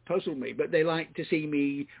always puzzled me, but they like to see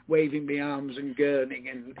me waving my arms and gurning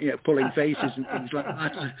and, you know, pulling faces and things like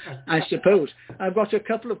that, I suppose. I've got a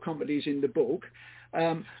couple of comedies in the book,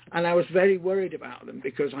 and I was very worried about them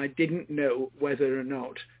because I didn't know whether or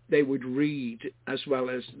not they would read as well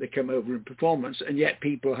as they come over in performance, and yet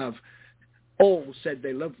people have all said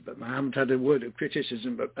they love them. I haven't had a word of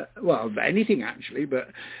criticism, but well, of anything actually,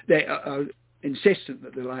 but they are insistent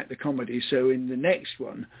that they like the comedy. So in the next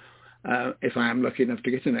one, if I am lucky enough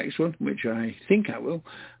to get the next one, which I think I will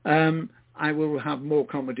have more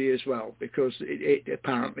comedy as well because it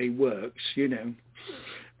apparently works, you know.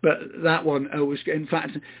 But that one always, in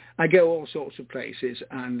fact, I go all sorts of places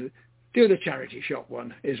and do the charity shop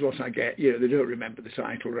one is what I get. You know, they don't remember the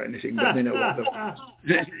title or anything, but they know what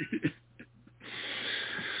the...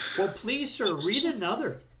 Well, please, sir, read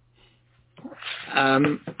another.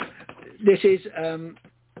 This is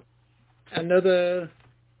another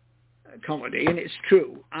comedy, and it's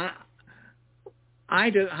true. I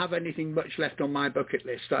don't have anything much left on my bucket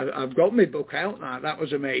list. I've got my book out now. That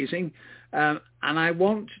was amazing. And I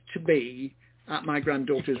want to be at my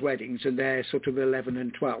granddaughter's weddings, and they're sort of 11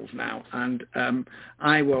 and 12 now. And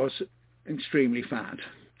I was extremely fat.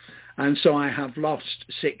 And so I have lost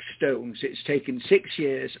 6 stones. It's taken 6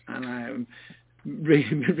 years, and I'm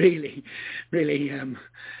really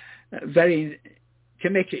very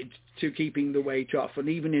committed to keeping the weight off. And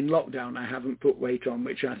even in lockdown, I haven't put weight on,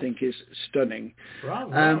 which I think is stunning.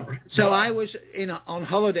 So I was on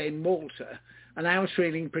holiday in Malta, and I was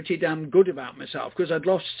feeling pretty damn good about myself because I'd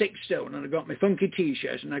lost 6 stone, and I got my funky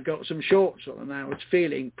T-shirt, and I got some shorts on, and I was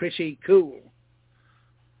feeling pretty cool.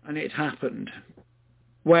 And it happened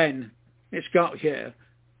when it's got here.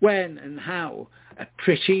 When and how a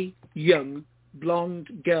pretty, young,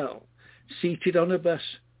 blonde girl seated on a bus,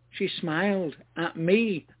 she smiled at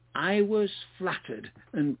me. I was flattered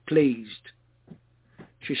and pleased.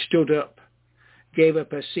 She stood up, gave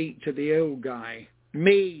up her seat to the old guy.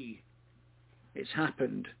 Me. It's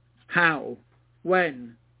happened. How?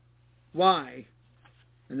 When? Why?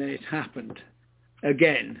 And then it happened.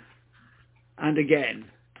 Again. And again.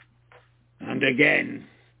 And again.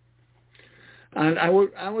 And I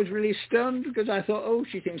was really stunned because I thought, oh,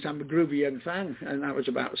 she thinks I'm a groovy young fan. And I was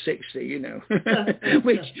about 60, you know,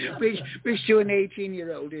 which to an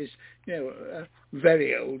 18-year-old is, you know,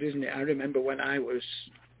 very old, isn't it? I remember when I was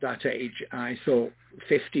that age, I thought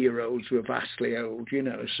 50-year-olds were vastly old, you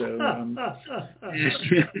know, so...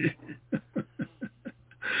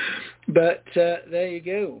 But there you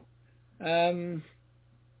go.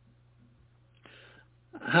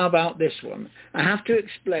 How about this one? I have to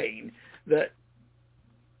explain that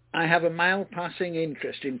I have a mild passing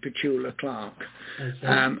interest in Petula Clark.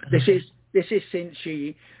 This is since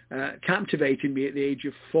she captivated me at the age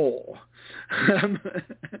of 4.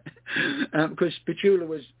 Because Petula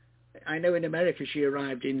was, I know in America she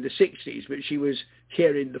arrived in the 60s, but she was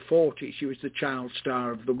here in the 40s. She was the child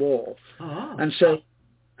star of the war. Oh. And so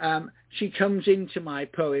she comes into my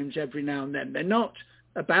poems every now and then. They're not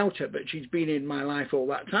about her, but she's been in my life all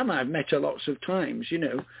that time. I've met her lots of times, you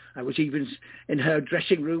know. I was even in her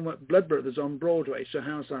dressing room at Blood Brothers on Broadway, so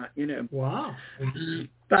how's that, you know? Wow.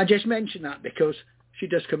 But I just mention that because she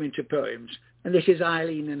does come into poems. And this is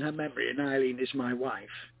Eileen and her memory, and Eileen is my wife.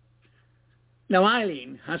 Now,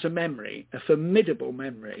 Eileen has a memory, a formidable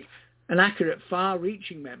memory, an accurate,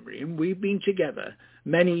 far-reaching memory, and we've been together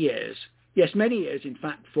many years. Yes, many years, in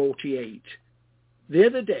fact, 48. The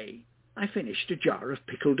other day, I finished a jar of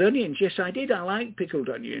pickled onions. Yes, I did. I like pickled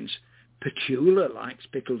onions. Petula likes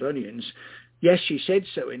pickled onions. Yes, she said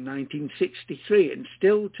so in 1963, and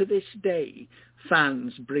still to this day,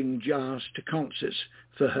 fans bring jars to concerts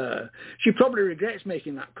for her. She probably regrets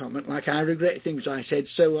making that comment, like I regret things I said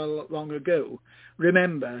so long ago.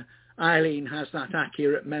 Remember, Eileen has that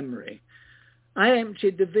accurate memory. I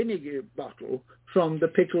emptied the vinegar bottle from the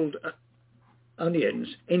pickled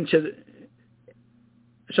onions into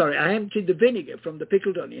I emptied the vinegar from the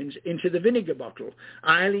pickled onions into the vinegar bottle.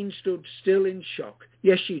 Eileen stood still in shock.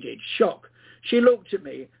 Yes, she did. Shock. She looked at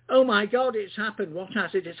me. Oh, my God, it's happened. What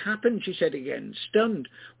has it? It's happened, she said again, stunned.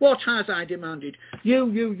 What has? I demanded.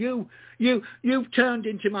 You've turned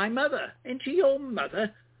into my mother. Into your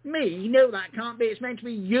mother? Me? No, that can't be. It's meant to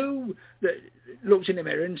be you that looks in the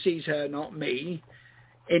mirror and sees her, not me.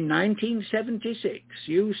 In 1976,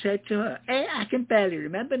 you said to her, I can barely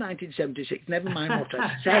remember 1976, never mind what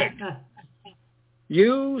I said.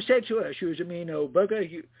 You said to her she was a mean old bugger,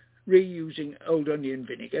 reusing old onion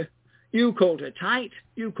vinegar. You called her tight,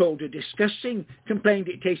 you called her disgusting, complained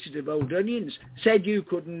it tasted of old onions, said you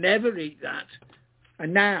could never eat that.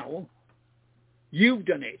 And now, you've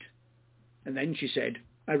done it. And then she said,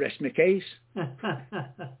 I rest my case.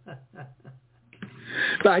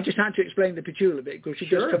 But I just had to explain the Petula bit because she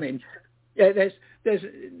does come in. There's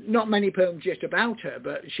not many poems just about her,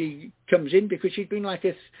 but she comes in because she's been like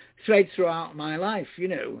a thread throughout my life, you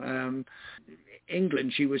know.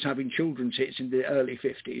 England, she was having children's hits in the early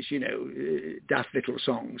 50s, you know, daft little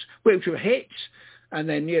songs, which were hits. And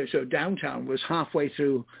then, you know, so Downtown was halfway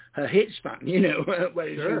through her hit span, you know,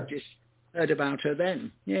 whereas you just heard about her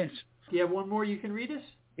then. Yes. Do you have one more you can read us?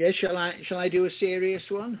 Yes, shall I do a serious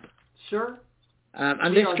one? Sure.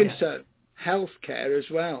 And this concerns healthcare as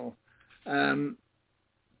well.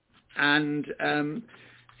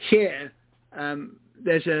 Here,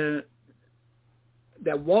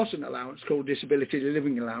 there was an allowance called disability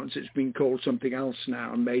living allowance. It's been called something else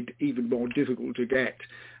now and made even more difficult to get.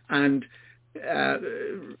 And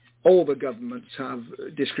all the governments have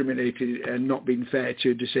discriminated and not been fair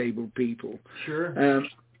to disabled people. Sure.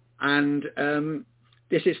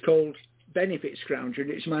 This is called Benefit Scrounger, and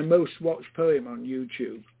it's my most watched poem on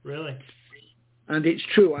YouTube. Really? And it's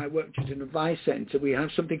true, I worked at an advice centre. We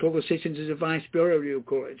have something called the Citizens Advice Bureau. You'll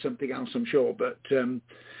call it something else, I'm sure. But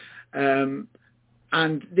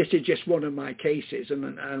and this is just one of my cases.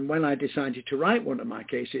 And when I decided to write one of my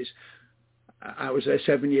cases, I was there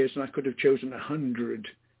 7 years, and I could have chosen 100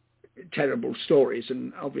 terrible stories.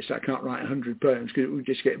 And obviously, I can't write 100 poems because it would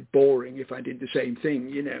just get boring if I did the same thing,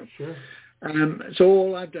 you know. Sure. So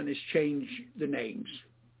all I've done is change the names.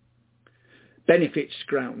 Benefit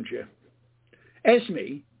Scrounger.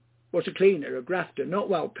 Esme was a cleaner, a grafter, not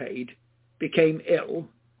well paid, became ill,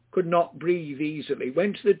 could not breathe easily,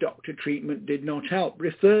 went to the doctor, treatment did not help,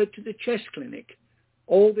 referred to the chest clinic,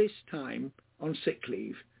 all this time on sick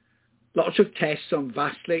leave. Lots of tests on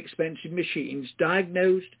vastly expensive machines,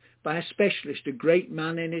 diagnosed by a specialist, a great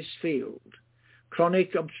man in his field.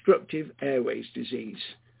 Chronic obstructive airways disease.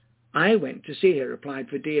 I went to see her, applied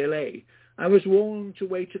for DLA. I was warned to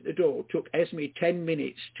wait at the door. Took Esme 10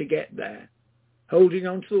 minutes to get there. Holding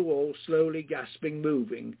onto the wall, slowly gasping,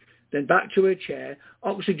 moving. Then back to her chair,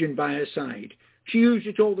 oxygen by her side. She used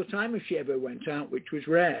it all the time if she ever went out, which was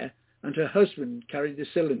rare, and her husband carried the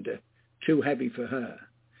cylinder, too heavy for her.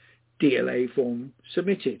 DLA form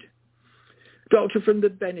submitted. Doctor from the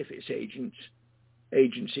benefits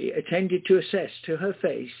agency attended to assess. To her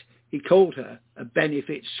face, he called her a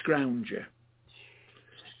benefit scrounger.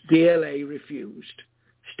 DLA refused.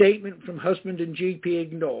 Statement from husband and GP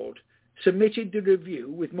ignored. Submitted the review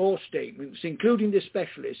with more statements, including the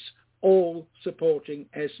specialists, all supporting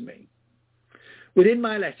Esme. Within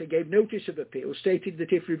my letter, gave notice of appeal, stated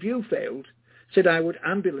that if review failed, said I would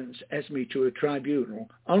ambulance Esme to a tribunal,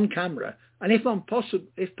 on camera, and if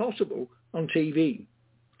possible, on TV.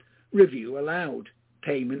 Review allowed.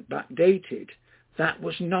 Payment backdated. That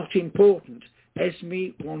was not important.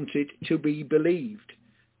 Esme wanted to be believed.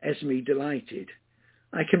 Esme delighted.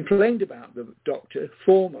 I complained about the doctor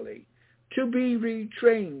formally. To be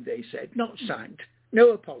retrained, they said, not sacked.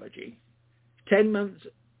 No apology. 10 months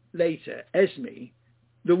later, Esme,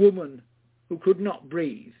 the woman who could not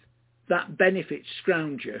breathe, that benefit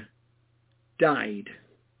scrounger, died.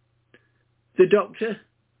 The doctor,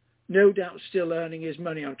 no doubt still earning his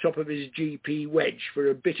money on top of his GP wedge for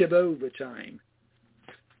a bit of overtime.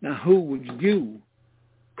 Now, who would you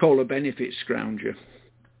call a benefit scrounger?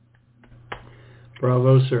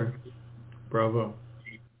 Bravo, sir. Bravo.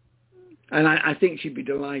 And I think she'd be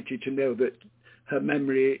delighted to know that her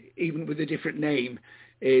memory, even with a different name,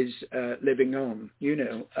 is living on,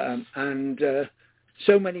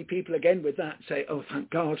 so many people, again, with that say, oh, thank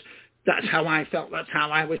God, that's how I felt, that's how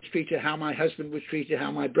I was treated, how my husband was treated,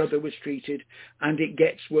 how my brother was treated, and it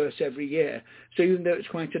gets worse every year. So even though it's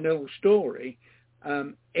quite an old story,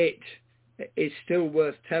 it is still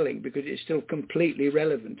worth telling because it's still completely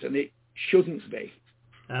relevant, and it shouldn't be.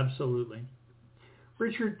 Absolutely.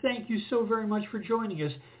 Richard, thank you so very much for joining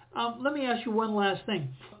us. Let me ask you one last thing.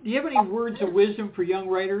 Do you have any words of wisdom for young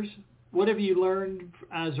writers? What have you learned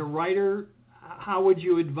as a writer? How would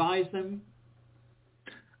you advise them?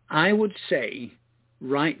 I would say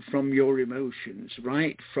write from your emotions,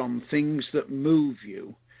 write from things that move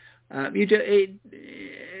you. The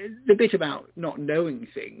bit about not knowing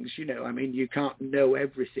things, you can't know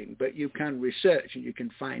everything, but you can research and you can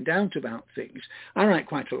find out about things. I write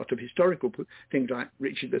quite a lot of historical things like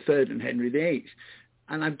Richard III and Henry VIII.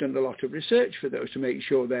 And I've done a lot of research for those to make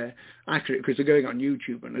sure they're accurate because they're going on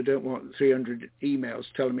YouTube and I don't want 300 emails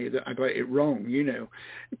telling me that I got it wrong,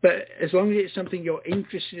 But as long as it's something you're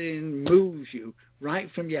interested in, moves you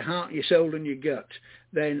right from your heart, your soul and your gut,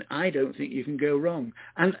 then I don't think you can go wrong.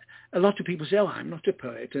 And a lot of people say, oh, I'm not a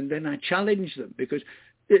poet. And then I challenge them because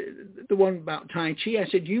the one about Tai Chi, I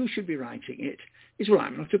said, you should be writing it. He said, well,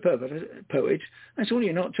 I'm not a poet. I said, well,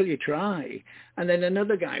 you're not till you try. And then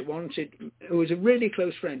another guy who was a really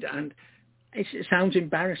close friend, and it sounds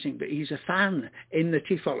embarrassing, but he's a fan in that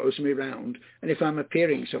he follows me around. And if I'm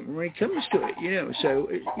appearing somewhere, he comes to it, So,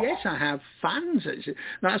 yes, I have fans.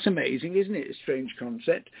 That's amazing, isn't it? A strange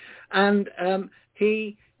concept. And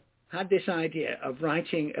he had this idea of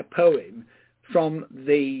writing a poem from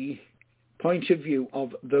the point of view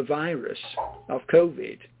of the virus of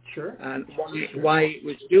COVID. Sure. And why it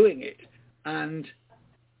was doing it. And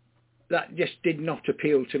that just did not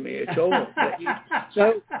appeal to me at all.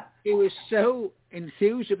 So he was so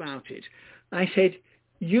enthused about it. I said,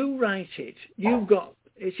 you write it.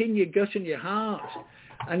 It's in your gut and your heart.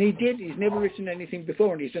 And he did. He's never written anything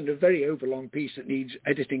before, and he's done a very overlong piece that needs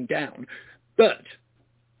editing down. But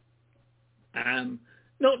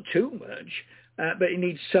not too much. But he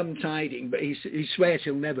needs some tidying, but he swears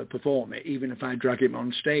he'll never perform it, even if I drag him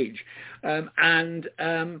on stage.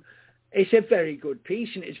 It's a very good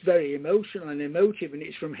piece, and it's very emotional and emotive, and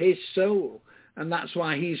it's from his soul. And that's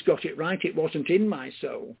why he's got it right. It wasn't in my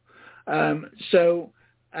soul. Yes,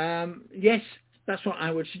 that's what I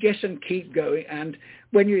would suggest, and keep going. And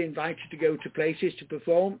when you're invited to go to places to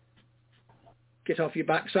perform, get off your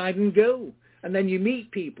backside and go. And then you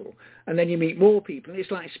meet people, and then you meet more people. And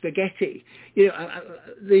it's like spaghetti.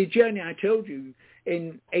 The journey I told you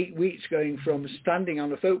in 8 weeks, going from standing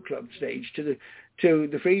on a folk club stage to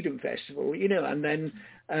the Freedom Festival, and then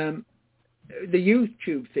the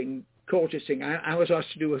YouTube thing, Quarters thing. I was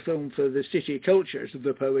asked to do a film for the City of Culture as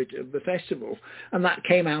the poet of the festival, and that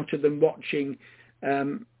came out of them watching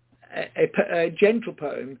a gentle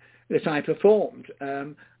poem that I performed,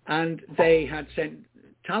 and they had sent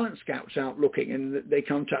talent scouts out looking, and they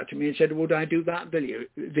contacted me and said, would I do that video?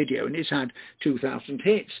 And it's had 2,000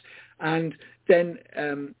 hits. And then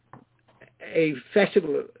a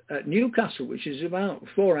festival at Newcastle, which is about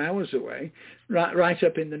 4 hours away, right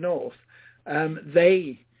up in the north,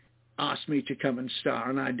 they asked me to come and star,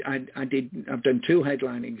 and I've done 2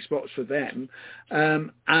 headlining spots for them.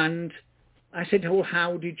 And I said, well,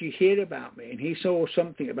 how did you hear about me? And he saw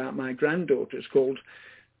something about my granddaughters called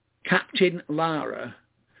Captain Lara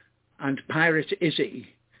and Pirate Izzy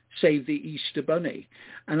Save the Easter Bunny.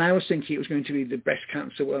 And I was thinking it was going to be the breast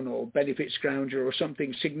cancer one or benefit scrounger or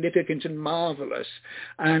something significant and marvellous.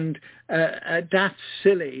 And that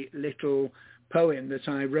silly little poem that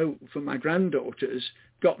I wrote for my granddaughters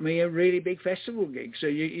got me a really big festival gig. So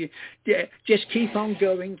you just keep on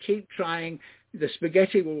going, keep trying. The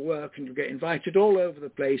spaghetti will work, and you'll get invited all over the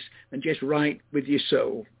place, and just write with your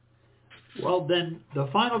soul. Well, then the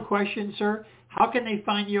final question, sir, how can they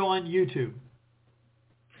find you on YouTube?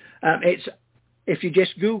 It's if you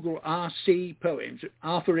just Google RC Poems,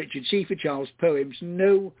 R for Richard, C for Charles Poems,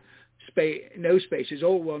 no spaces,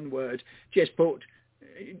 all one word. Just put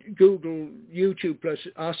Google YouTube plus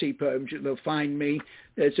RC Poems, they'll find me.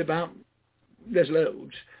 There's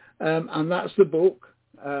loads. And that's the book.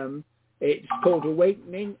 It's called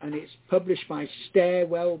Awakening, and it's published by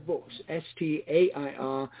Stairwell Books,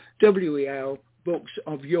 Stairwell Books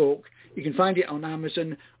of York. You can find it on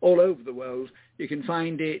Amazon all over the world. You can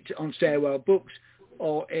find it on Stairwell Books,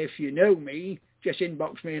 or if you know me, just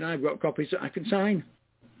inbox me, and I've got copies that I can sign.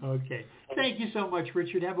 Okay. Thank you so much,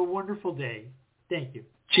 Richard. Have a wonderful day. Thank you.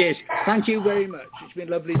 Cheers. Thank you very much. It's been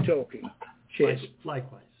lovely talking. Cheers.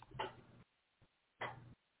 Likewise.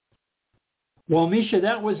 Well, Misha,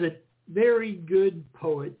 that was a very good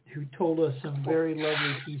poet who told us some very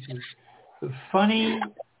lovely pieces. Funny,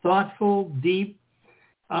 thoughtful, deep.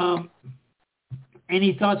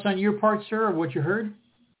 Any thoughts on your part, sir, of what you heard?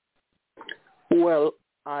 Well,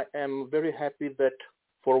 I am very happy that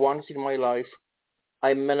for once in my life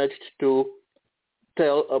I managed to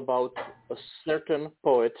tell about a certain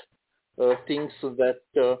poet things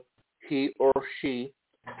that he or she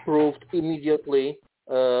proved immediately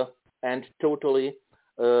and totally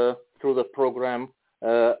through the program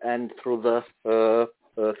and through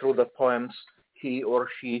the poems he or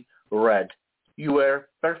she read. You were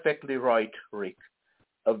perfectly right, Rick.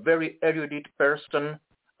 A very erudite person,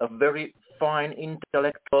 a very fine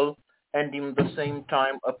intellectual, and in the same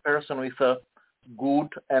time a person with a good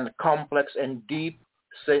and complex and deep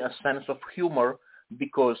sense of humor,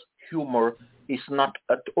 because humor is not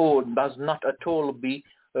at all, does not at all be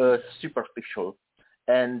superficial.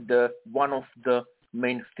 And one of the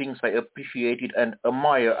main things I appreciated and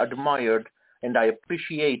admired, and I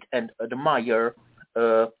appreciate and admire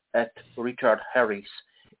at Richard Harries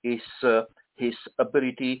is his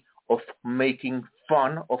ability of making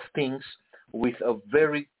fun of things with a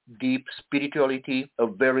very deep spirituality, a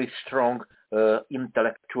very strong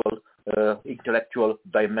intellectual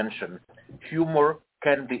dimension. Humor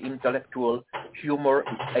can be intellectual. Humor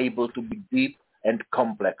is able to be deep and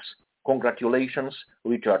complex. Congratulations,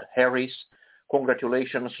 Richard Harries.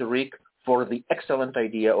 Congratulations, Rick, for the excellent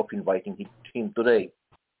idea of inviting him today.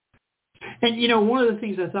 And, you know, one of the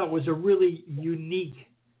things I thought was a really unique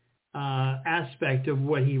aspect of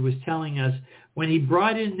what he was telling us when he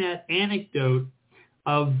brought in that anecdote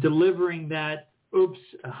of delivering that, oops,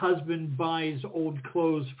 husband buys old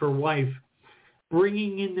clothes for wife,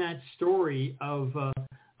 bringing in that story of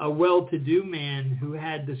a well-to-do man who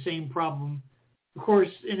had the same problem, of course,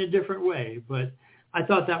 in a different way. But I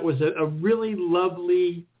thought that was a really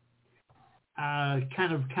lovely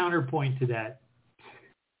kind of counterpoint to that.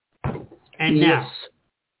 And yes.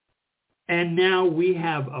 now we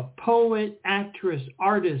have a poet, actress,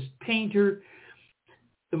 artist, painter,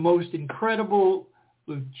 the most incredible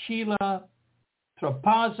Lucilla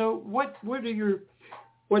Trapazzo. What do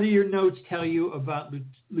your notes tell you about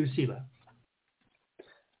Lucilla?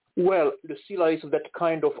 Well, Lucilla is that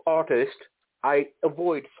kind of artist. I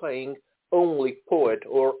avoid saying only poet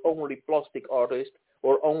or only plastic artist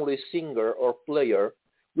or only singer or player,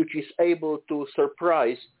 which is able to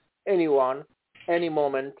surprise anyone, any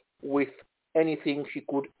moment with anything she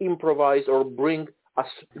could improvise or bring as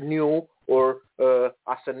new or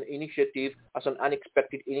as an initiative, as an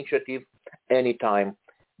unexpected initiative anytime.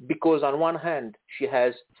 Because on one hand, she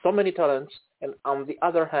has so many talents, and on the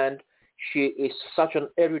other hand, she is such an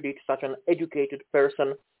erudite, such an educated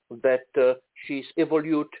person that she's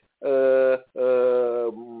evolved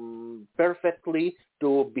perfectly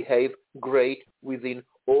to behave great within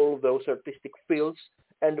all those artistic fields.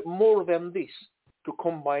 And more than this, to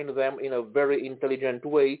combine them in a very intelligent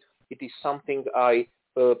way, it is something I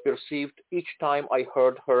perceived each time I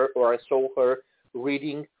heard her or I saw her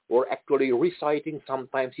reading or actually reciting,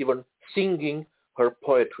 sometimes even singing her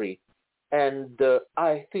poetry. And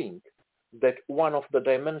I think that one of the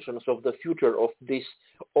dimensions of the future of this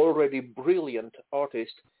already brilliant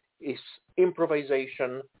artist is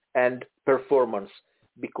improvisation and performance,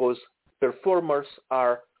 because performers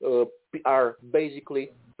are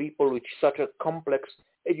basically people with such a complex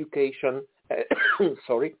education,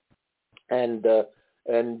 and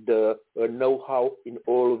know-how in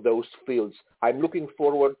all of those fields. I'm looking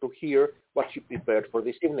forward to hear what you prepared for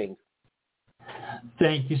this evening.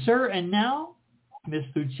 Thank you, sir. And now, Miss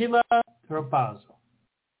Lucilla Trapazzo.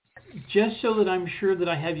 Just so that I'm sure that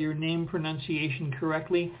I have your name pronunciation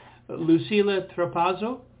correctly, Lucilla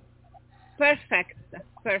Trapazzo? Perfect.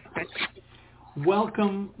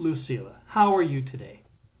 Welcome, Lucilla. How are you today?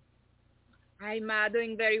 I'm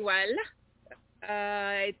doing very well.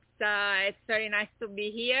 It's very nice to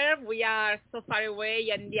be here. We are so far away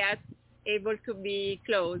and yet able to be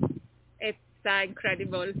close. It's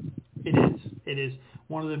incredible. It is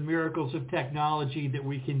one of the miracles of technology that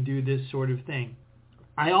we can do this sort of thing.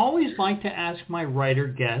 I always like to ask my writer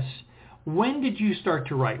guests, when did you start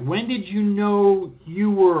to write? When did you know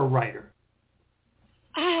you were a writer?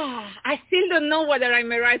 I still don't know whether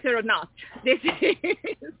I'm a writer or not. This is...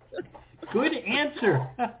 Good answer.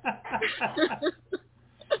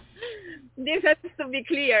 This has to be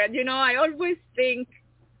clear. You know, I always think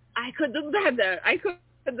I could do better.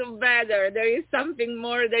 There is something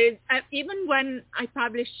more. Even when I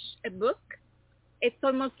publish a book, it's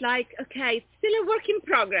almost like, okay, it's still a work in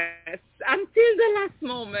progress until the last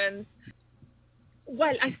moment.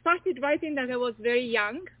 Well, I started writing that I was very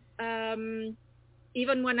young.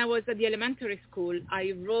 Even when I was at the elementary school,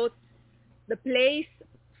 I wrote the plays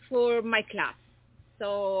for my class.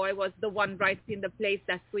 So I was the one writing the plays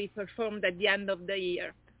that we performed at the end of the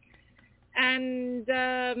year. And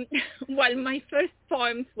well, my first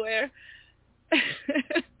poems were,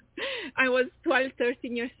 I was 12,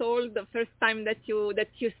 13 years old, the first time that you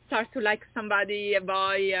start to like somebody, a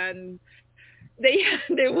boy, and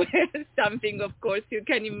they were something, of course, you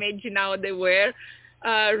can imagine how they were,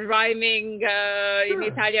 rhyming in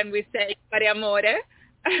Italian we say per amore,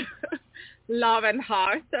 love and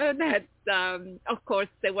heart. That, of course,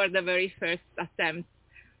 they were the very first attempts.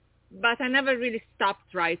 But I never really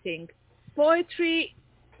stopped writing. Poetry,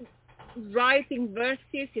 writing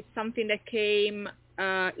verses, it's something that came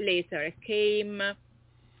later.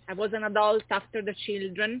 I was an adult after the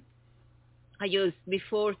children. I used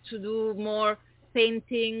before to do more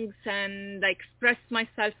paintings and express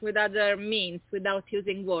myself with other means without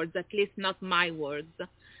using words, at least not my words.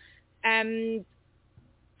 And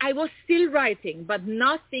I was still writing, but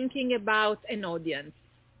not thinking about an audience.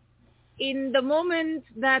 In the moment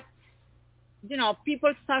that, you know,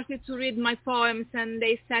 people started to read my poems and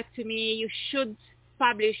they said to me, you should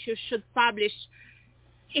publish.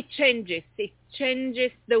 It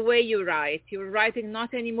changes the way you write. You're writing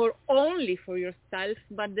not anymore only for yourself,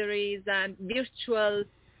 but there is a virtual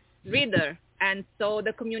reader. And so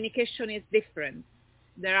the communication is different.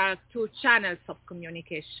 There are two channels of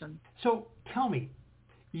communication. So tell me,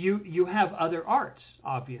 you have other arts,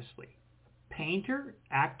 obviously. Painter,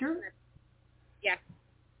 actor? Yes.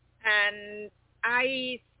 And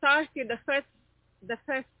I started the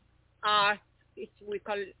first art,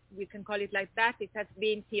 we can call it like that, it has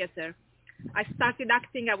been theater. I started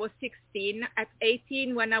acting, I was 16. At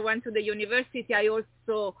 18, when I went to the university, I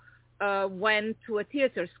also went to a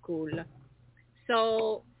theater school.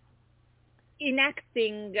 So in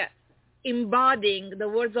acting, embodying the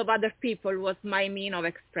words of other people was my mean of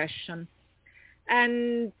expression.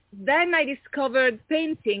 And then I discovered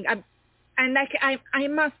painting. And I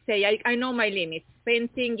must say, I know my limits.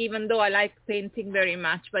 Painting, even though I like painting very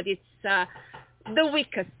much, but it's the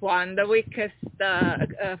weakest form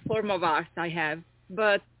of art I have.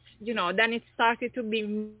 But, you know, then it started to be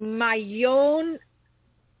my own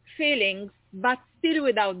feelings, but still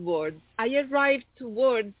without words. I arrived to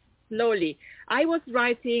words slowly. I was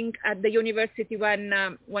writing at the university when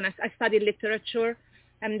I studied literature,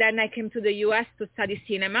 and then I came to the U.S. to study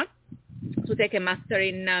cinema, to take a master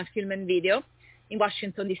in film and video in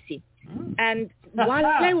Washington, D.C. And while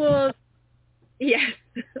I was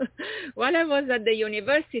at the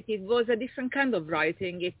university, it was a different kind of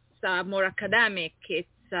writing. It's more academic. It's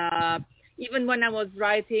even when I was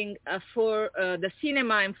writing for the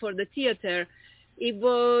cinema and for the theater, it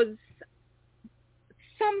was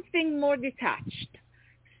something more detached.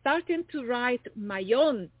 Starting to write my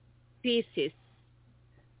own pieces,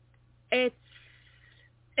 it's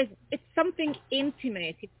something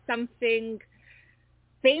intimate. It's something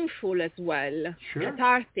painful as well, Sure.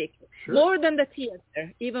 cathartic, Sure. more than the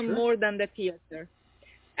theater, even Sure. more than the theater.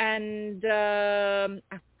 And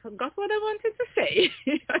I forgot what I wanted to say.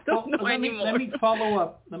 I don't know anymore. Let me follow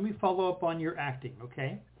up. Let me follow up on your acting,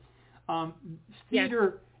 okay?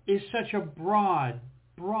 Theater is such a broad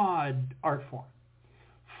art form,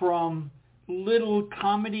 from little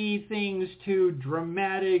comedy things to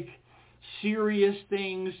dramatic, serious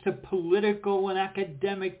things to political and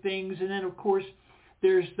academic things, and then of course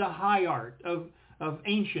there's the high art of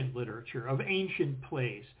ancient literature, of ancient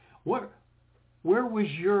plays. Where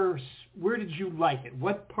did you like it?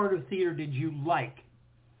 What part of theater did you like?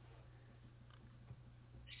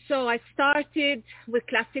 So I started with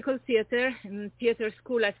classical theater. In theater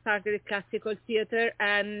school, I started with classical theater,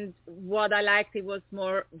 and what I liked, it was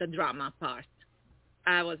more the drama part.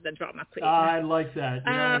 I was the drama queen. I like that.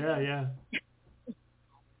 Yeah.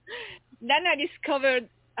 Then I discovered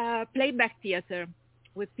playback theater.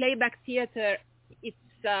 With playback theater,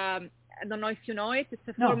 it's, I don't know if you know it, it's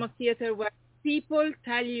a form of theater where people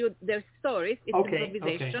tell you their stories. It's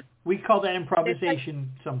improvisation. Okay. We call that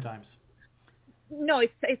improvisation sometimes. No,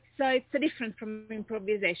 it's different from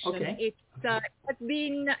improvisation. Okay. It's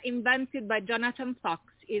been invented by Jonathan Fox.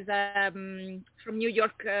 Is from New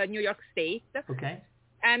York State. Okay.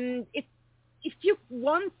 And if you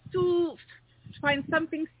want to find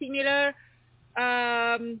something similar,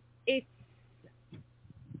 it's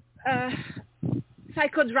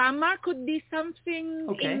psychodrama could be something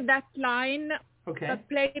in that line. Okay. But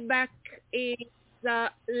playback is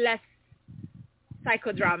less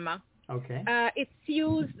psychodrama. Okay. It's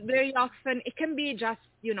used very often. It can be just,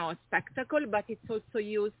 a spectacle, but it's also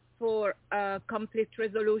used for conflict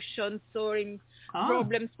resolution, solving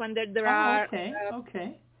problems when there are...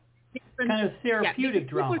 Okay. Kind of therapeutic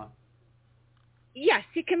drama. Yes,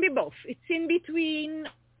 it can be both. It's in between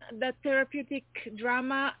the therapeutic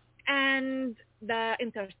drama and the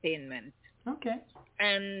entertainment. Okay.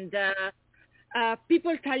 And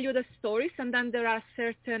people tell you the stories, and then there are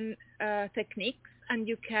certain techniques, and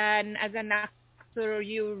you can, as an actor,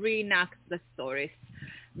 you reenact the stories.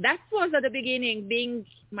 That was at the beginning, being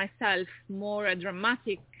myself more a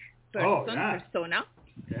dramatic persona.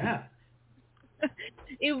 Yeah.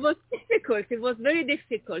 It was difficult. It was very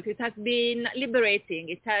difficult. It has been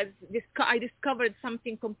liberating. I discovered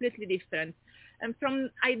something completely different. And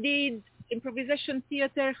I did improvisation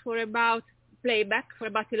theater for about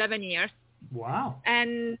 11 years. Wow.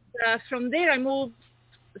 And from there I moved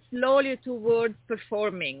slowly towards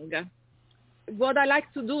performing. What I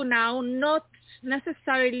like to do now, not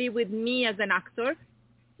necessarily with me as an actor,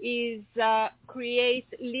 is create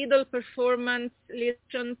little performance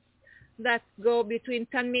lessons that go between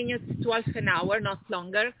 10 minutes to half an hour, not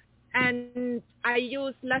longer. And I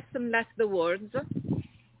use less and less the words,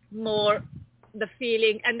 more the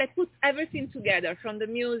feeling. And I put everything together, from the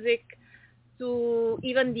music to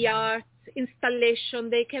even the art, installation.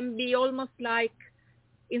 They can be almost like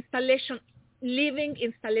living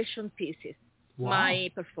installation pieces. Wow.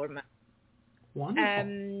 My performance.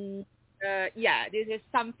 Wonderful. This is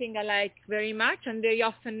something I like very much, and very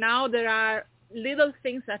often now there are little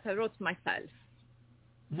things that I wrote myself.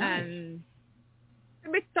 Nice. And a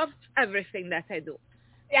bit of everything that I do.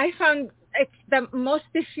 I found it's the most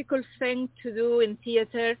difficult thing to do in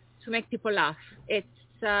theater, to make people laugh. It's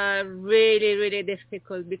really, really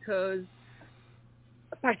difficult, because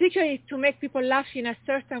particularly to make people laugh in a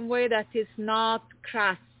certain way that is not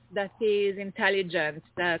crass, that is intelligent,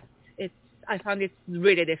 I found it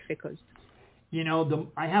really difficult.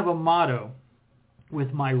 I have a motto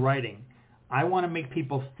with my writing. I want to make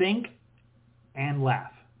people think and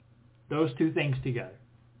laugh. Those two things together.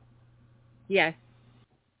 Yes.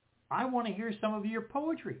 I want to hear some of your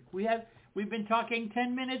poetry. We've been talking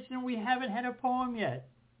 10 minutes and we haven't had a poem yet.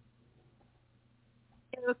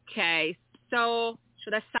 Okay. So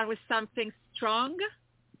should I start with something strong?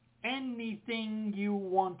 Anything you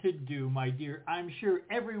want to do, my dear. I'm sure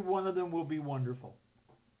every one of them will be wonderful.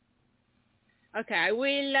 Okay, I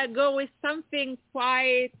will go with something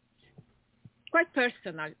quite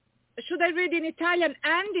personal. Should I read in Italian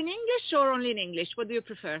and in English, or only in English? What do you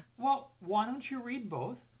prefer? Well, why don't you read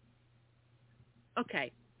both?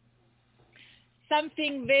 Okay.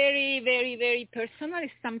 Something very, very, very personal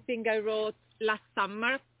is something I wrote last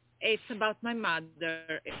summer. It's about my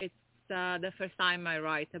mother. It's the first time I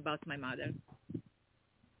write about my mother.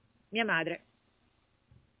 Mia madre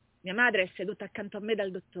è seduta accanto a me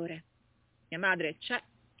dal dottore. Mia madre c'è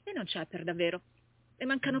e non c'è per davvero. Le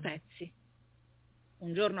mancano pezzi.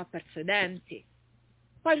 Un giorno ha perso i denti,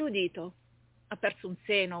 poi l'udito, ha perso un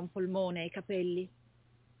seno, un polmone, i capelli.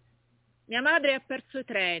 Mia madre ha perso i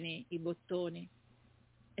treni, i bottoni.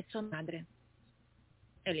 e sua madre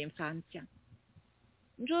e l'infanzia.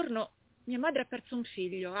 Un giorno mia madre ha perso un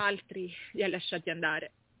figlio, altri li ha lasciati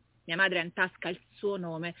andare. Mia madre ha in tasca il suo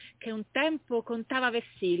nome, che un tempo contava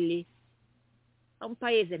vessilli. Ha un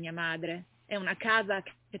paese mia madre, e una casa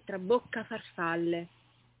che trabocca farfalle.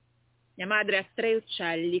 Mia madre ha 3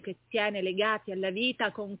 uccelli che tiene legati alla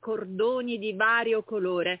vita con cordoni di vario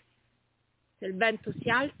colore. Se il vento si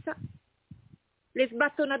alza, le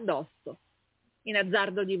sbattono addosso, in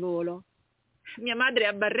azzardo di volo. Mia madre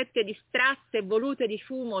ha barrette di strasse e volute di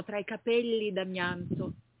fumo tra i capelli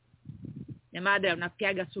d'amianto. Mia madre ha una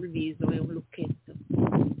piega sul viso e un lucchetto.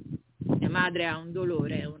 Mia madre ha un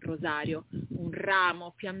dolore e un rosario, un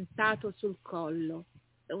ramo piantato sul collo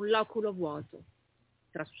e un loculo vuoto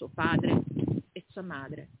tra suo padre e sua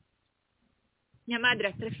madre. Mia madre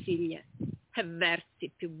ha 3 figlie e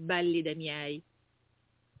versi più belli dei miei.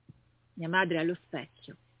 Mia madre ha lo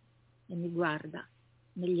specchio e mi guarda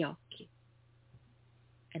negli occhi.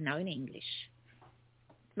 And now in English.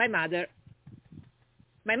 My mother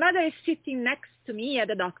is sitting next to me at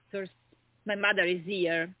the doctor's. My mother is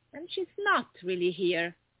here, and she's not really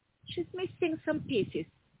here. She's missing some pieces.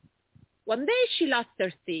 One day she lost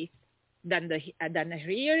her teeth, then her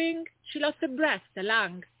hearing, she lost her breast, a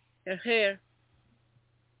lung, her hair.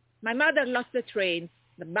 My mother lost the trains,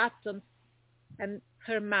 the buttons, and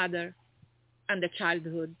her mother, and the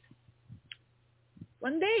childhood.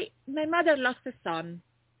 One day my mother lost a son.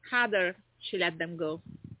 Other, she let them go.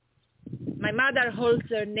 My mother holds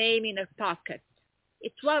her name in her pocket.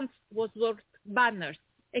 It once was worth banners.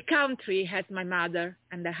 A country has my mother,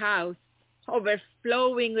 and a house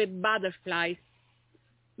overflowing with butterflies.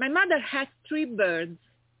 My mother has 3 birds.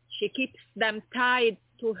 She keeps them tied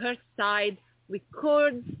to her side with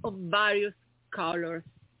cords of various colors.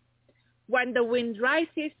 When the wind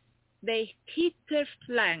rises, they hit her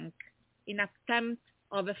flank in attempt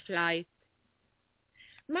of a flight.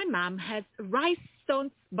 My mom has rhinestone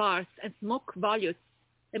bars and smoke volutes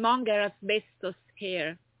among her asbestos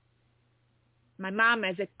hair. My mom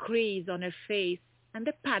has a crease on her face and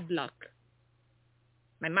a padlock.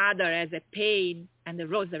 My mother has a pain and a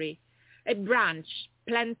rosary, a branch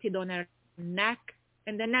planted on her neck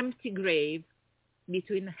and an empty grave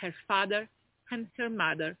between her father and her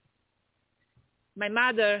mother. My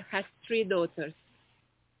mother has 3 daughters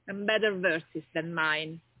and better verses than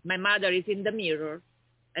mine. My mother is in the mirror,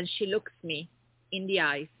 and she looks me in the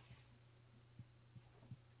eyes.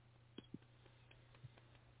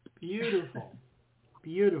 Beautiful.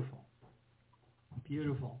 Beautiful.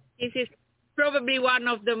 Beautiful. This is probably one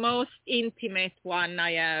of the most intimate one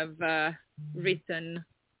I have written.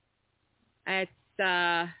 It's,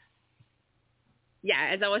 as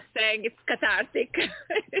I was saying, it's cathartic.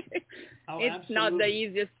 It's absolutely. Not the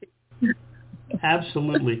easiest thing.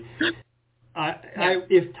 Absolutely.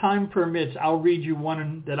 If time permits, I'll read you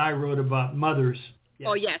one that I wrote about mothers. Yes.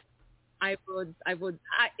 Oh, yes. I would.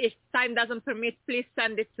 If time doesn't permit, please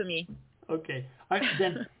send it to me. Okay.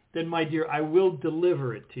 Then, my dear, I will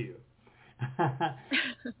deliver it to you.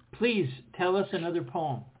 Please tell us another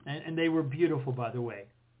poem. And they were beautiful, by the way.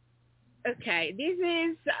 Okay. This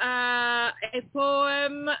is a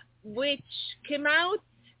poem which came out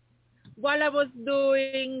while I was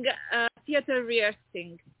doing theater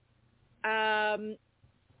rehearsing.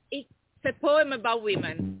 It's a poem about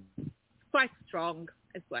women, quite strong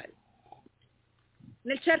as well.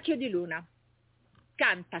 Nel cerchio di luna,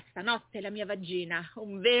 canta stanotte la mia vagina,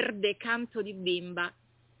 un verde canto di bimba,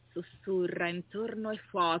 sussurra intorno ai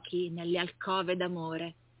fuochi, nelle alcove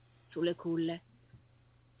d'amore, sulle culle.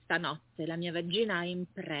 Stanotte la mia vagina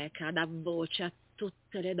impreca, dà voce a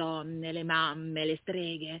tutte le donne, le mamme, le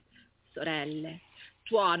streghe, sorelle,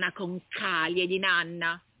 tuona con cali e di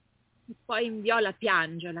nanna. E poi in viola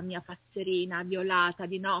piange la mia passerina, violata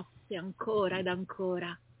di notte ancora ed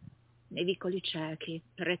ancora. Nei vicoli ciechi,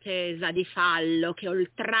 pretesa di fallo, che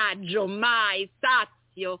oltraggio mai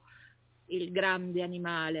sazio il grande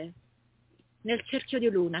animale. Nel cerchio di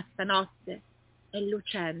luna stanotte è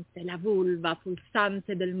lucente la vulva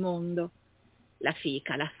pulsante del mondo, la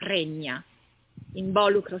fica, la fregna,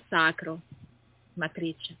 involucro sacro,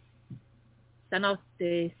 matrice.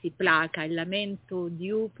 Stanotte si placa il lamento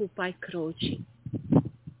di upupa e croci,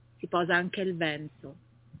 si posa anche il vento,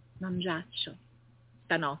 non giaccio,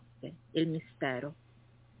 stanotte il mistero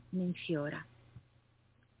mi infiora.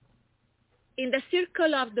 In the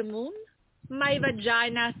circle of the moon, my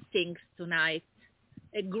vagina sings tonight,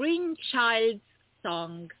 a green child's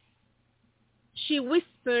song. She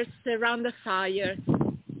whispers around the fire,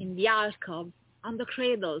 in the alcove, on the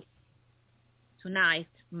cradles. Tonight,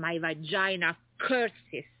 my vagina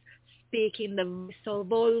curses, speaking the voice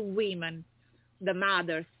of all women, the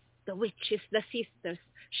mothers, the witches, the sisters.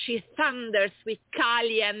 She thunders with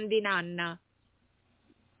Kali and Inanna.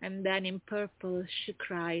 And then in purple she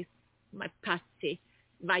cries, my Patsy,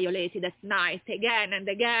 violated at night again and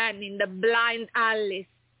again in the blind alleys.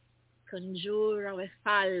 Conjure of a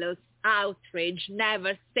fallows outrage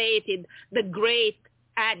never sated, the great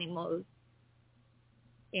animal.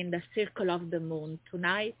 In the circle of the moon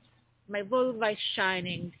tonight, my vulva is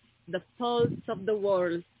shining, the pulse of the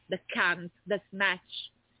world, the cant, the snatch,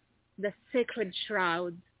 the sacred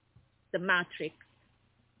shroud, the matrix.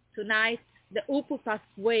 Tonight, the upupas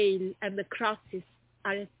wail and the crosses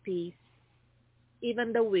are at peace.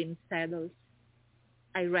 Even the wind settles.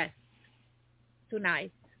 I rest.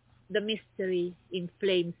 Tonight, the mystery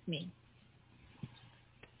inflames me.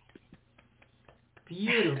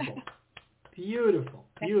 Beautiful. Beautiful.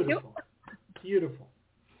 Beautiful. Beautiful.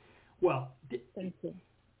 Well, Thank you.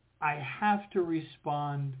 I have to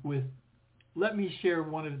respond with, let me share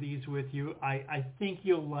one of these with you. I think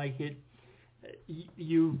you'll like it.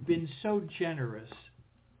 You've been so generous.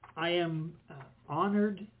 I am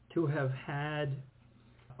honored to have had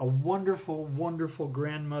a wonderful, wonderful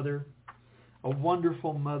grandmother, a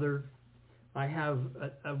wonderful mother. I have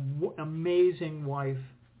an amazing wife,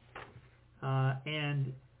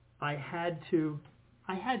 and I had to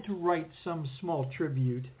write some small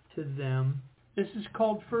tribute to them. This is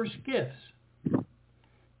called First Gifts,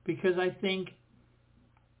 because I think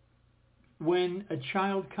when a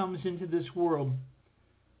child comes into this world,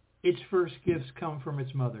 its first gifts come from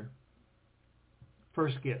its mother.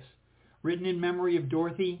 First Gifts, written in memory of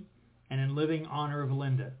Dorothy and in living honor of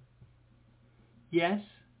Linda. Yes,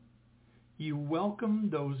 you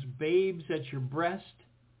welcomed those babes at your breast.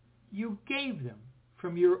 You gave them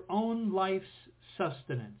from your own life's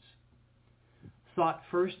sustenance. Thought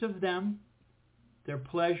first of them, their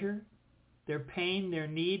pleasure, their pain, their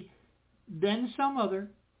need, then some other,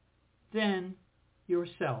 then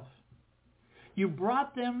yourself. You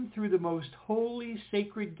brought them through the most holy,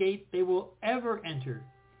 sacred gate they will ever enter,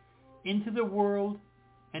 into the world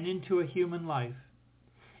and into a human life.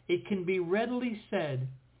 It can be readily said,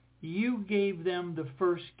 you gave them the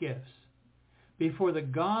first gifts. Before the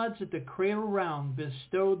gods at the cradle round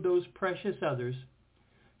bestowed those precious others,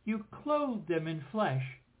 you clothed them in flesh,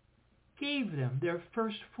 gave them their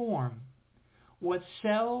first form. What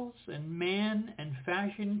cells and man and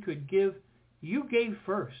fashion could give, you gave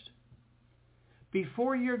first.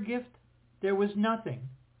 Before your gift, there was nothing,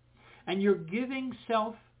 and your giving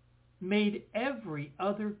self made every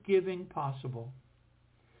other giving possible.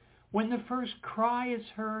 When the first cry is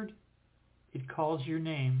heard, it calls your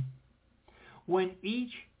name. When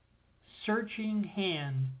each searching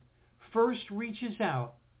hand first reaches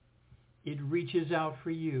out, it reaches out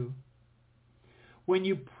for you. When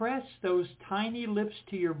you press those tiny lips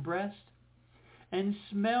to your breast and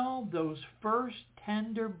smell those first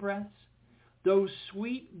tender breaths, those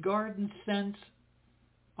sweet garden scents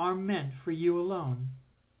are meant for you alone.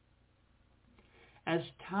 As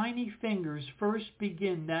tiny fingers first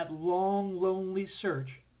begin that long, lonely search,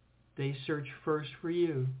 they search first for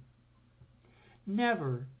you.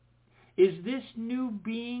 Never is this new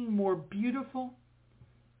being more beautiful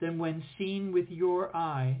than when seen with your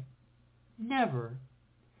eye. Never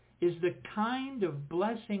is the kind of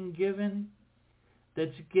blessing given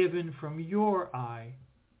that's given from your eye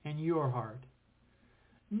and your heart.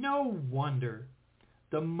 No wonder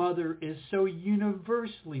the mother is so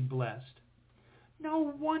universally blessed.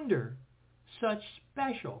 No wonder such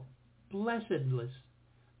special blessedness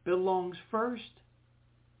belongs first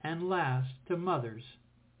and last to mothers.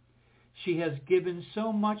 She has given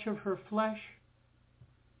so much of her flesh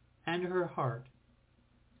and her heart,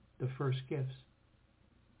 the first gifts.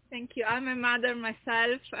 Thank you. I'm a mother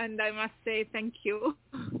myself, and I must say thank you.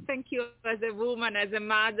 Thank you as a woman, as a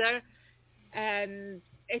mother. And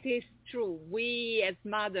it is true. We as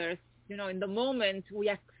mothers, in the moment we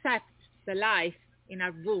accept the life in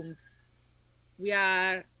our womb, we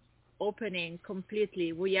are opening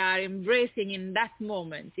completely. We are embracing in that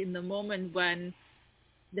moment, in the moment when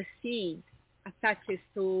the seed attaches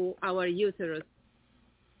to our uterus.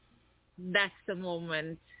 That's the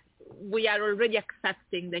moment. We are already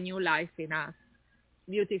accepting the new life in us.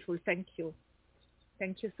 Beautiful. Thank you.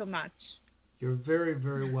 Thank you so much. You're very,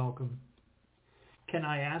 very welcome. Can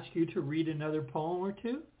I ask you to read another poem or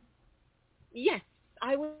two? Yes.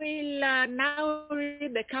 I will now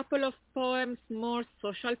read a couple of poems, more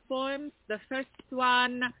social poems. The first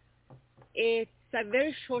one, it's a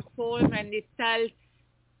very short poem, and it tells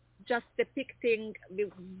just depicting with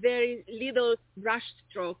very little brush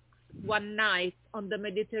strokes one night on the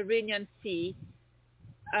Mediterranean Sea.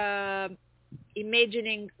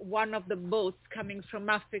 imagining one of the boats coming from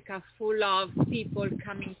Africa full of people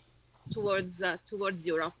coming towards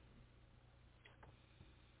Europe.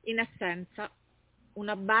 In essenza,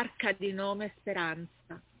 una barca di nome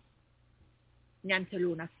Speranza. Niente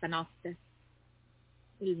luna stanotte.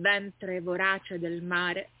 Il ventre vorace del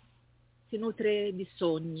mare si nutre di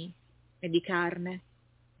sogni e di carne.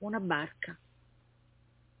 Una barca.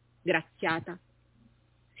 Graziata.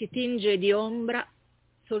 Si tinge di ombra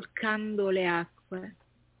solcando le acque.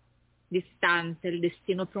 Distante il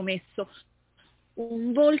destino promesso.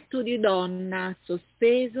 Un volto di donna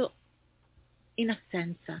sospeso in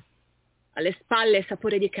assenza. Alle spalle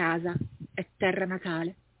sapore di casa e terra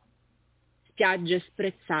natale. Spiagge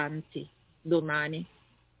sprezzanti domani.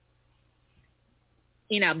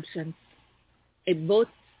 In absence, a boat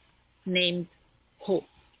named Hope.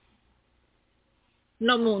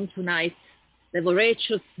 No moon tonight. The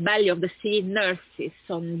voracious belly of the sea nurses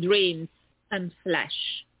on dreams and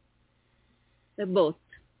flesh. The boat,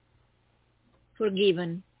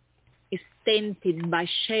 forgiven, is tainted by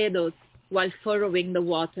shadows while furrowing the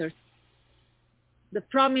waters. The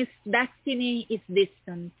promised destiny is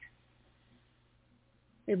distant.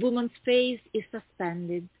 A woman's face is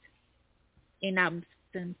suspended in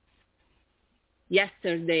absence.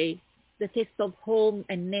 Yesterday, the taste of home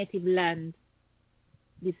and native land.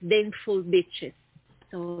 Disdainful beaches.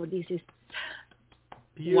 So this is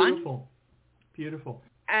beautiful. One. Beautiful.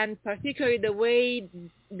 And particularly the way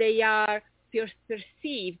they are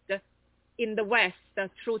perceived in the West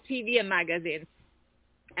through TV and magazines.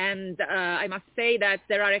 And I must say that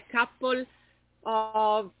there are a couple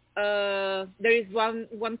of, there is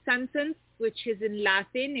one sentence which is in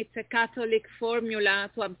Latin. It's a Catholic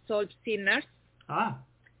formula to absolve sinners.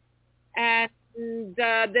 And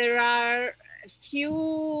there are a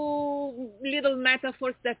few little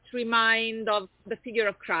metaphors that remind of the figure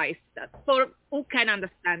of Christ. For who can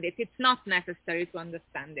understand it? It's not necessary to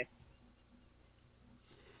understand it.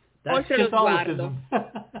 That's Catholicism.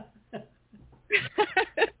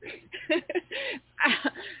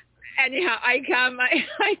 Anyhow, I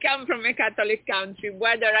come from a Catholic country.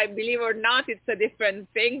 Whether I believe or not, it's a different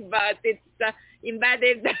thing, but it's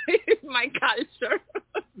embedded in my culture.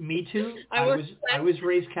 Me too. I was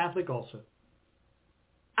raised Catholic also.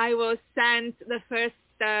 I was sent the first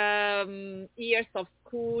years of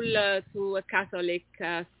school to a Catholic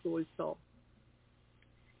school. So,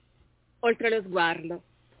 oltre lo sguardo,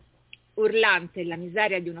 urlante la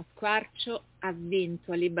miseria di uno squarcio, ha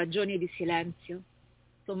vinto a libagioni di silenzio,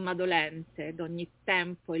 somma dolente d'ogni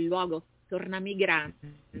tempo il luogo torna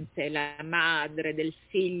migrante, la madre del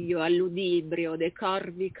figlio all'udibrio dei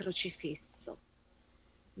corvi crocifisso,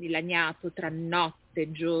 dilaniato tra notte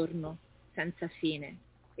e giorno, senza fine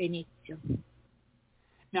e inizio.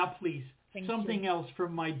 Now please, something else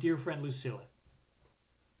from my dear friend Lucilla.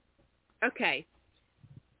 Okay.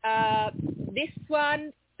 This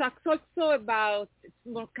one talks also about, it's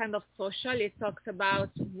more kind of social, it talks about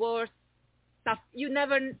wars, stuff. You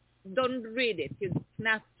don't read it, it's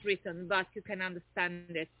not written, but you can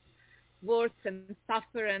understand it. Wars and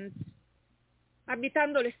sufferance.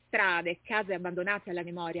 Abitando le strade, case abbandonate alla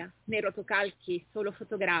memoria, nei rotocalchi solo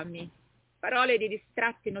fotogrammi, parole di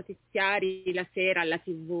distratti notiziari la sera alla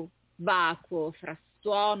TV, vacuo fra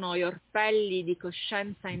suono e orpelli di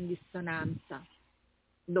coscienza in dissonanza.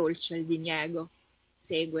 Dolce il diniego,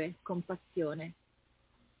 segue compassione.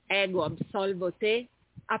 Ego absolvo te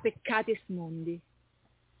a peccatis mundi.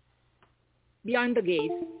 Beyond the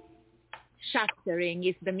gaze, shattering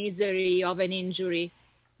is the misery of an injury,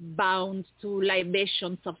 bound to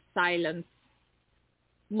libations of silence,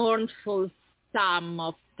 mournful sum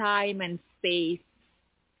of time and space,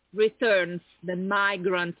 returns the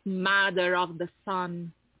migrant mother of the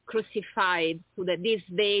sun, crucified to the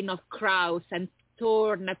disdain of crows and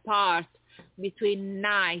torn apart between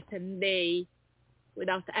night and day,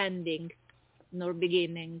 without ending nor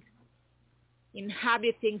beginning,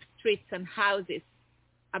 inhabiting streets and houses,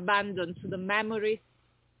 abandoned to the memories.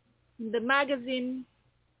 In the magazine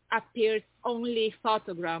appears only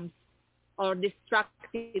photograms or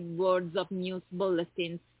distracted words of news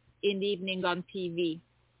bulletins in the evening on TV,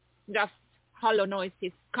 just hollow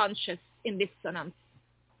noises conscious in dissonance.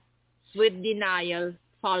 With denial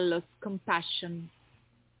follows compassion.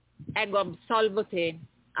 Ego absolvo te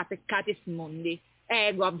a peccatis mundi.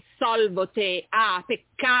 Ego absolvo te a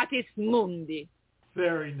peccatis mundi.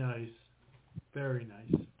 Very nice. Very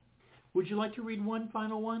nice. Would you like to read one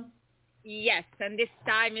final one? Yes, and this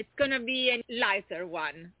time it's going to be a lighter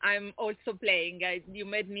one. I'm also playing. You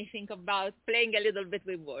made me think about playing a little bit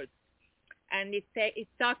with words. And it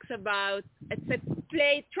talks about, it's a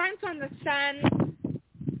play trying to understand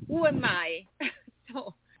who am I?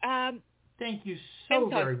 So, thank you so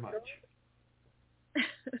very much.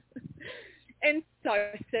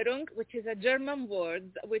 Entäußerung, which is a German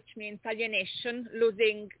word which means alienation,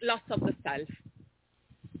 losing, loss of the self.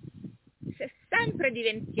 Se sempre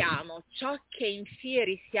diventiamo ciò che in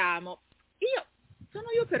fieri siamo,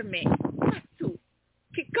 sono io per me, ma tu,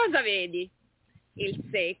 che cosa vedi? Il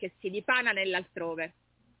sé che si dipana nell'altrove.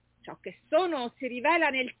 Ciò che sono si rivela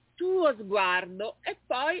nel tuo sguardo e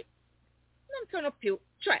poi non sono più.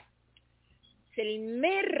 Cioè, se il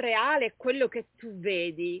me reale è quello che tu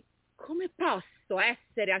vedi, come posso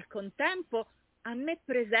essere al contempo a me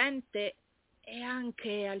presente e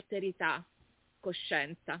anche alterità,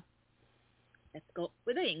 coscienza? Let's go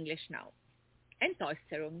with the English now.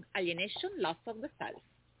 Entäußerung, alienation, loss of the self.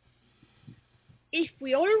 If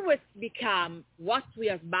we always become what we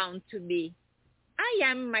are bound to be, I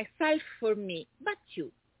am myself for me, but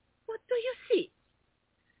you, what do you see?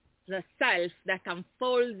 The self that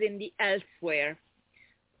unfolds in the elsewhere.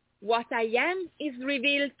 What I am is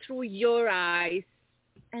revealed through your eyes,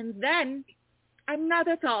 and then I'm not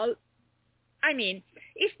at all. I mean,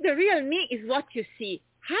 if the real me is what you see,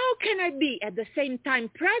 how can I be at the same time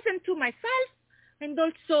present to myself and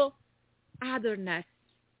also otherness?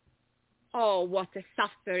 Oh, what a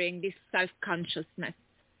suffering, this self-consciousness.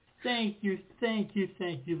 Thank you,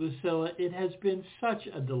 Lucilla. It has been such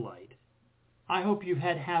a delight. I hope you've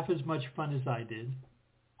had half as much fun as I did.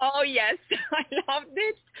 Oh, yes, I loved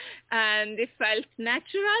it, and it felt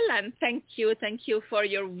natural, and thank you for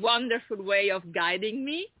your wonderful way of guiding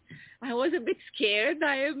me. I was a bit scared.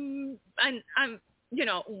 I'm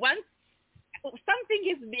once something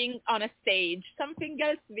is being on a stage, something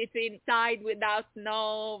else between side without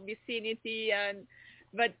no vicinity,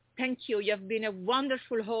 but thank you. You've been a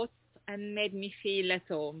wonderful host and made me feel at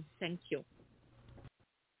home. Thank you.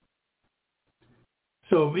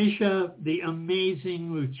 So, Misha, the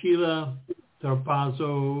amazing Lucilla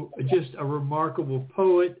Trapazzo, just a remarkable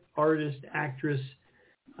poet, artist, actress,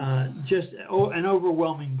 just an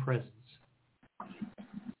overwhelming presence.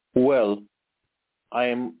 Well,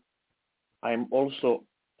 I'm also,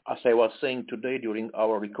 as I was saying today during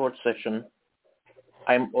our record session,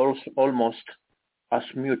 I'm also almost as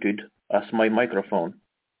muted as my microphone.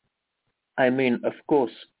 I mean, of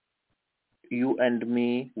course, you and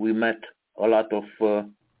me, we met a lot of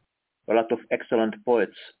excellent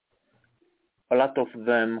poets. A lot of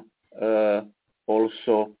them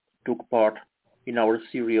also took part in our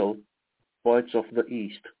serial Poets of the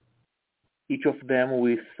East. Each of them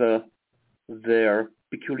with their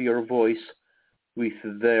peculiar voice, with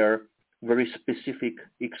their very specific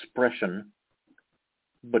expression.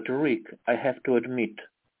 But Rick, I have to admit,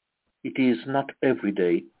 it is not every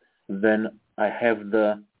day then I have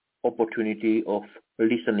the opportunity of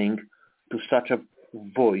listening to such a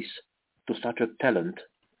voice, to such a talent.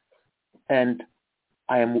 And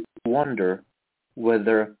I wonder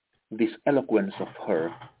whether this eloquence of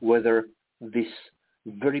her, whether this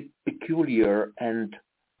very peculiar and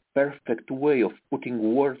perfect way of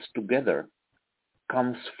putting words together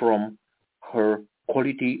comes from her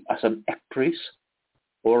quality as an actress,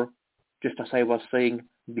 or just as I was saying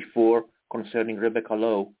before concerning Rebecca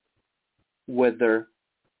Lowe, whether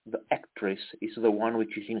the actress is the one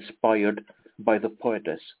which is inspired by the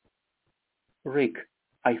poetess. Rick,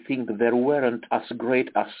 I think there weren't as great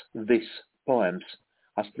as these poems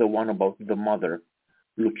as the one about the mother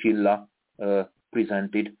Lucilla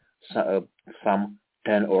presented some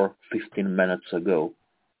 10 or 15 minutes ago.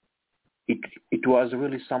 It was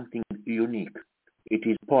really something unique. It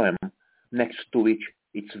is a poem next to which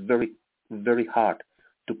it's very, very hard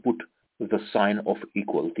to put the sign of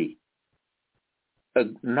equality.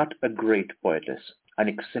 Not a great poetess, an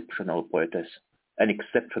exceptional poetess, an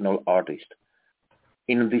exceptional artist.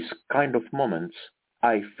 In this kind of moments,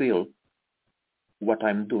 I feel what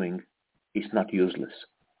I'm doing is not useless.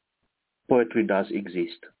 Poetry does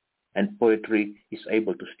exist, and poetry is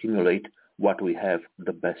able to stimulate what we have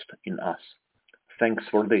the best in us. Thanks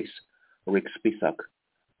for this, Rick Spisak.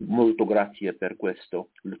 Molto grazie per questo,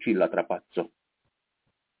 Lucilla Trapazzo.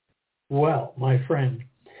 Well, my friend,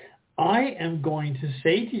 I am going to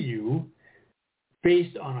say to you,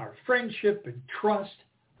 based on our friendship and trust,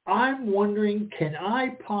 I'm wondering, can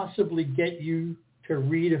I possibly get you to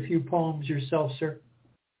read a few poems yourself, sir?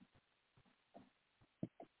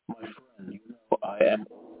 My friend, I am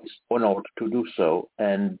honored to do so,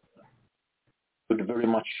 and would very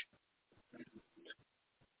much.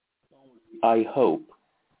 I hope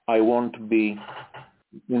I won't be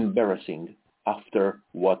embarrassing after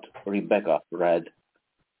what Rebecca read,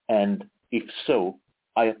 and if so,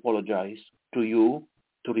 I apologize to you,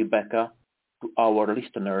 to Rebecca, to our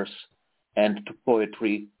listeners and to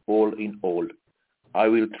poetry all in all. I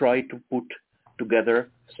will try to put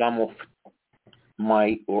together some of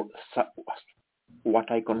my,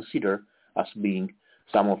 what I consider as being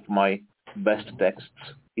some of my best texts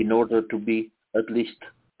in order to be at least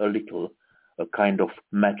a little a kind of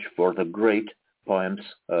match for the great poems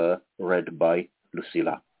read by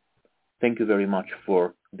Lucilla. Thank you very much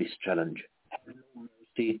for this challenge. Have no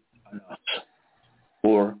mercy on us,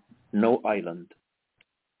 or no island.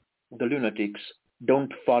 The lunatics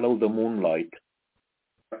don't follow the moonlight.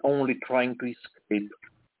 They're only trying to escape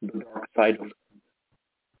the dark side of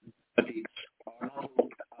lunatics are not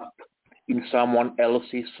locked up in someone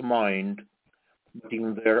else's mind, but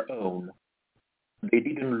in their own. They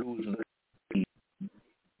didn't lose the key,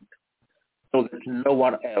 so that no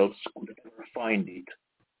one else could ever find it.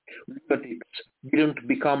 Lunatics didn't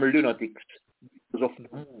become lunatics because of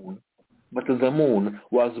the moon, but the moon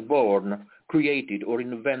was born, created, or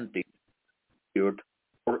invented,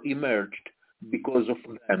 or emerged because of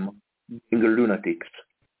them being lunatics.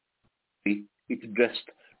 It just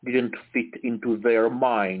didn't fit into their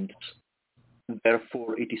minds,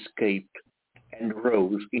 therefore it escaped and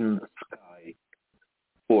rose in the sky,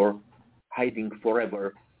 for hiding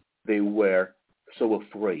forever they were so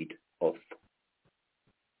afraid of.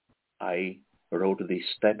 I wrote this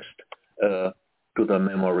text to the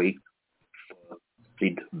memory of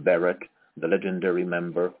Syd Barrett, the legendary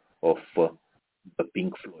member of the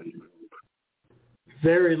Pink Floyd group.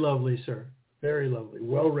 Very lovely, sir. Very lovely.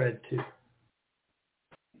 Well read, too.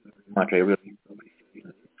 Very much. I really appreciate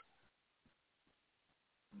it.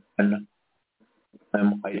 And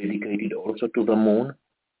I dedicated also to the moon.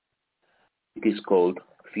 It is called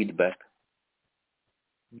Feedback.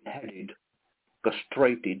 Beheaded,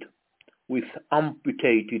 castrated, with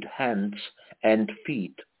amputated hands and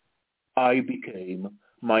feet, I became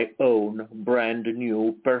my own brand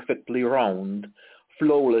new, perfectly round,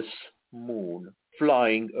 flawless moon,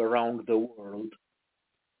 flying around the world,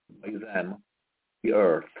 by them, the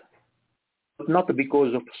earth. But not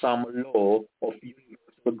because of some law of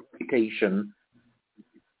universal gravitation,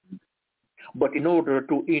 but in order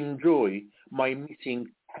to enjoy my missing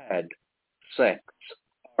head, sex,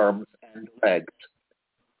 arms and legs,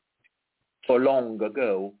 so long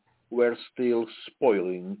ago were still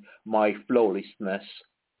spoiling my flawlessness,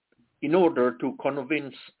 in order to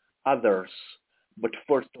convince others, but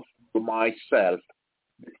first of all myself,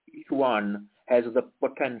 that each one has the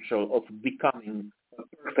potential of becoming a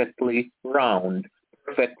perfectly round,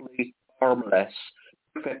 perfectly armless,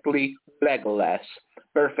 perfectly legless,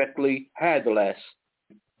 perfectly headless,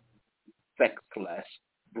 sexless,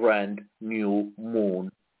 brand new moon,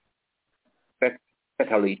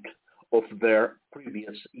 satellite of their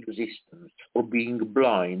previous existence, or being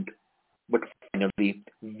blind, but finally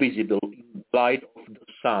visible in the light of the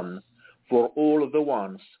sun for all the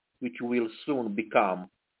ones which will soon become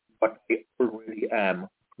what I already am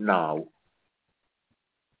now.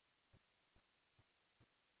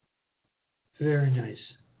 Very nice.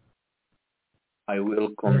 I will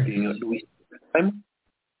continue. Do we have time?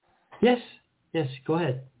 Yes, go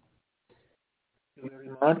ahead. Thank you very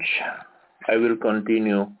much. I will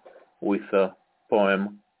continue with a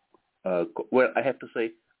poem. Well, I have to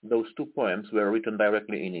say, those two poems were written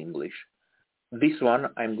directly in English. This one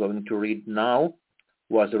I'm going to read now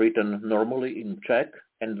was written normally in Czech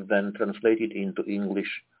and then translated into English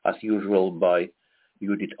as usual by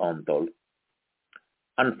Judith Antol.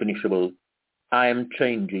 Unfinishable. I am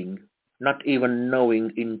changing, not even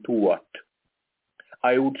knowing into what.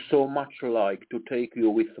 I would so much like to take you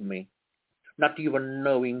with me, not even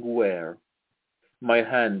knowing where. My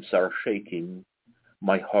hands are shaking,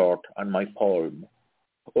 my heart on my palm.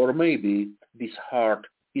 Or maybe this heart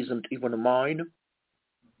isn't even mine.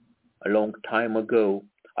 A long time ago,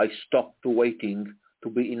 I stopped waiting to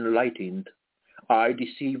be enlightened. I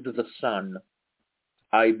deceived the sun.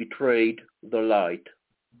 I betrayed the light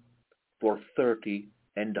for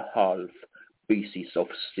 30.5 pieces of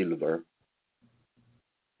silver.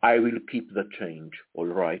 I will keep the change, all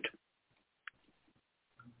right.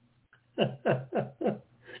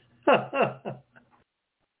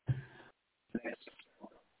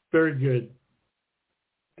 Very good.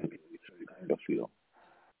 Thank you. It's very kind of you.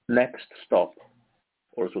 Next stop,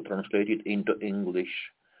 also translated into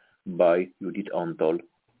English by Judith Antol.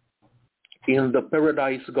 In the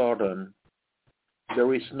Paradise Garden,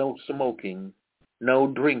 there is no smoking, no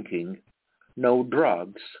drinking, no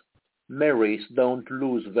drugs. Marys don't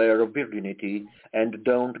lose their virginity and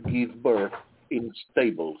don't give birth in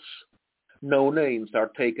stables. No names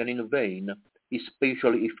are taken in vain,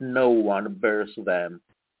 especially if no one bears them.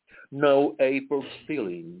 No apple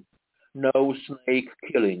stealing, no snake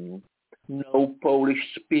killing, no Polish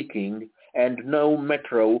speaking, and no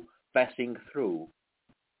metro passing through.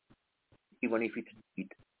 Even if it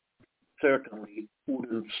did, certainly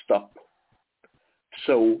wouldn't stop.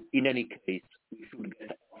 So, in any case, we should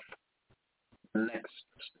get off the next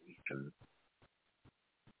station.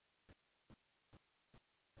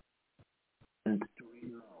 And to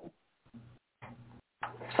read now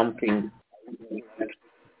something I would have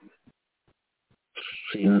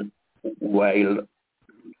seen while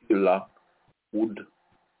Lucilla would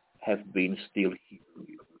have been still here.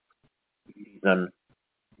 It is an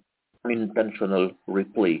unintentional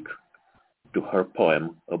replique to her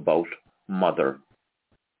poem about mother.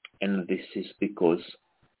 And this is because,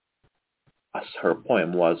 as her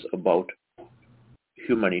poem was about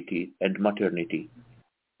humanity and maternity,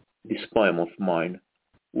 this poem of mine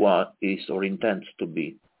is or intends to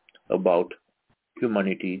be about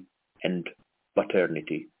humanity and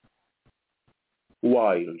paternity.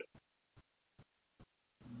 Wild.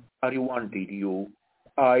 I wanted you.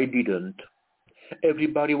 I didn't.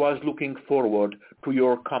 Everybody was looking forward to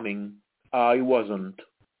your coming. I wasn't.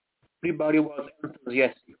 Everybody was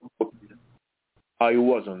enthusiastic about it. I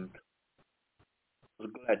wasn't. I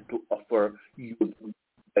was glad to offer you what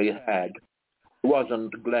they had. I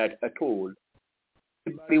wasn't glad at all.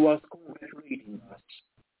 Everybody was congratulating us.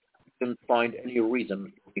 I didn't find any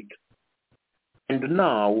reason for it. And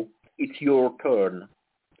now it's your turn.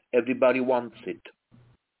 Everybody wants it.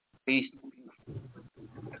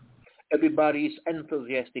 Everybody is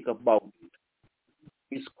enthusiastic about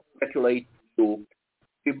it. Is congratulating you.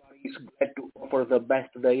 Everybody is glad to offer the best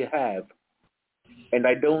they have. And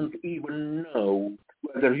I don't even know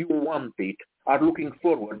whether you want it, are looking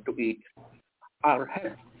forward to it, are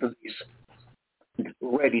happy for this, and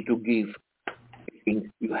ready to give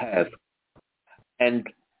everything you have. And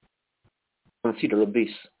consider this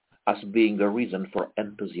as being a reason for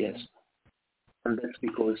enthusiasm. And that's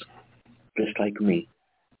because, just like me,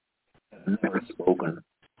 I've never spoken,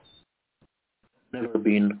 never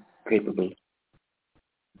been capable.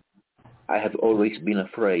 I have always been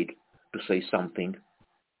afraid to say something.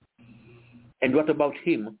 And what about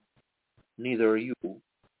him? Neither you nor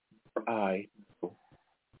I know.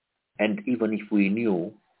 And even if we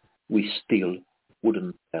knew, we still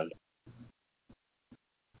wouldn't tell.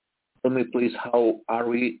 Tell me please, how are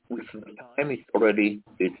we with the time?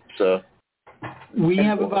 We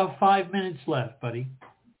have about 5 minutes left, buddy.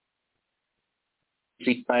 Is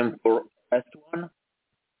it time for last one?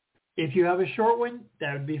 If you have a short one,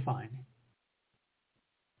 that would be fine.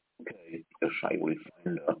 Okay, yes, I will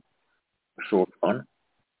find a short one.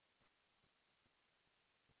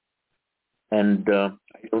 And I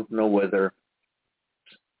don't know whether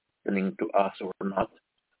it's listening to us or not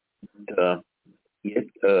yet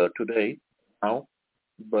today, now,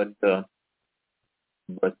 but I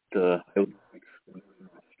would like very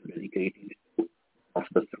much to dedicate it to one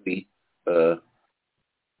of the three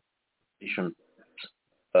editions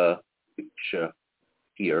which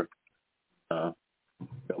here our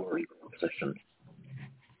record session.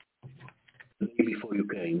 The day before you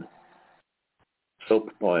came, soap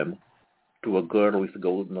poem to a girl with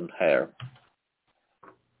golden hair.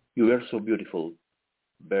 You were so beautiful,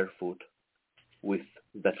 barefoot, with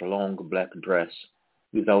that long black dress,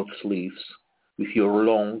 without sleeves, with your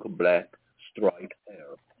long black striped hair,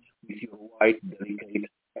 with your white, delicate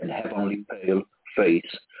and heavenly pale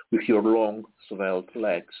face, with your long, svelte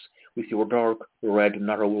legs, with your dark, red,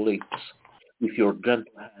 narrow lips, with your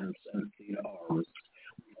gentle hands and thin arms,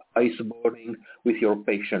 with eyes burning with your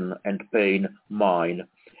passion and pain mine,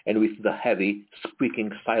 and with the heavy,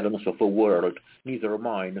 squeaking silence of a world, neither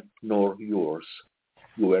mine nor yours.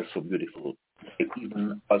 You were so beautiful. I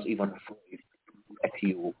was even afraid to look at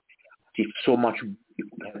you, if so much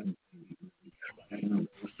beauty could have been in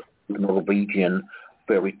those Norwegian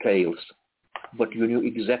fairy tales. But you knew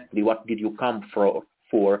exactly what did you come for,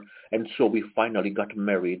 and so we finally got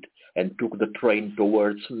married and took the train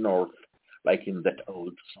towards north, like in that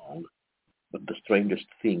old song. But the strangest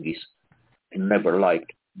thing is, I never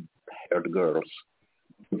liked haired girls.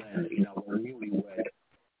 Then, in our newlywed,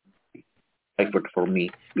 effort for me,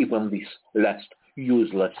 even this last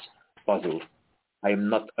useless puzzle. I am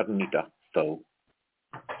not Agnita, so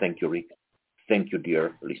thank you, Rick. Thank you,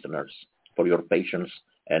 dear listeners, for your patience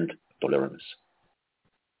and tolerance.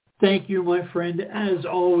 Thank you, my friend. As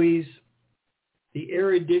always, the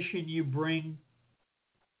erudition you bring,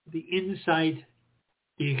 the insight,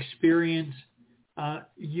 the experience,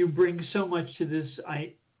 you bring so much to this.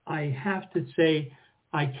 I have to say,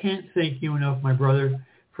 I can't thank you enough, my brother,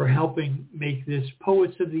 for helping make this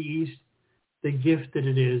Poets of the East the gift that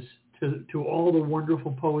it is to all the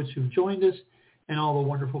wonderful poets who've joined us and all the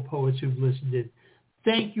wonderful poets who've listened in.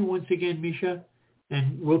 Thank you once again, Mircea,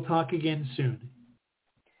 and we'll talk again soon.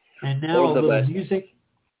 And now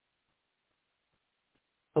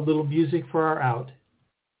a little music for our out.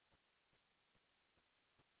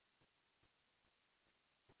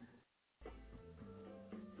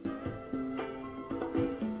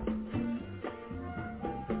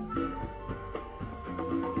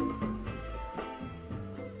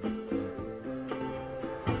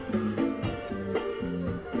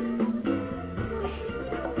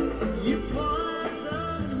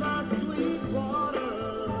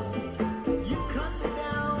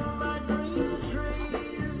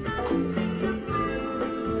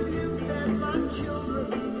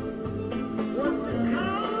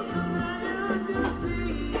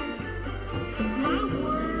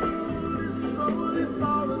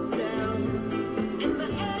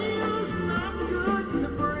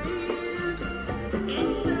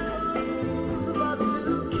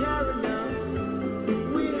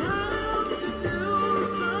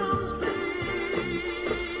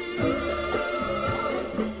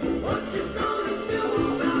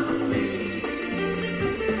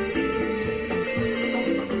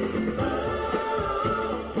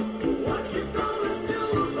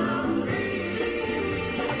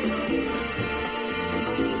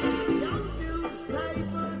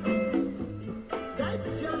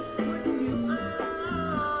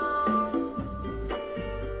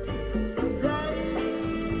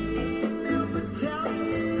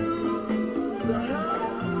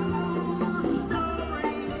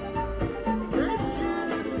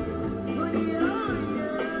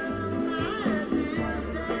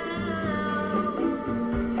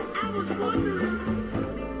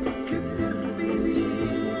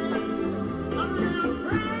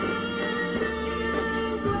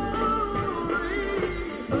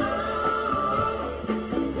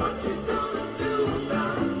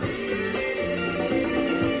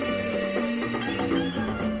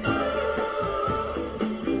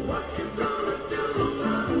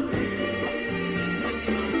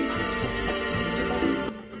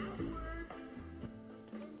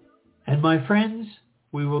 And my friends,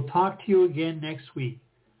 we will talk to you again next week.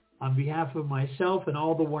 On behalf of myself and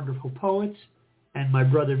all the wonderful poets and my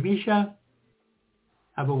brother Mircea,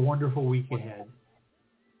 have a wonderful week ahead.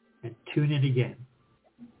 And tune in again.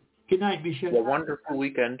 Good night, Mircea. A wonderful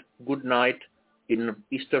weekend. Good night in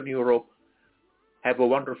Eastern Europe. Have a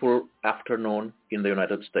wonderful afternoon in the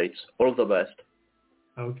United States. All the best.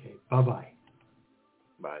 Okay. Bye-bye.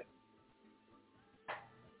 Bye.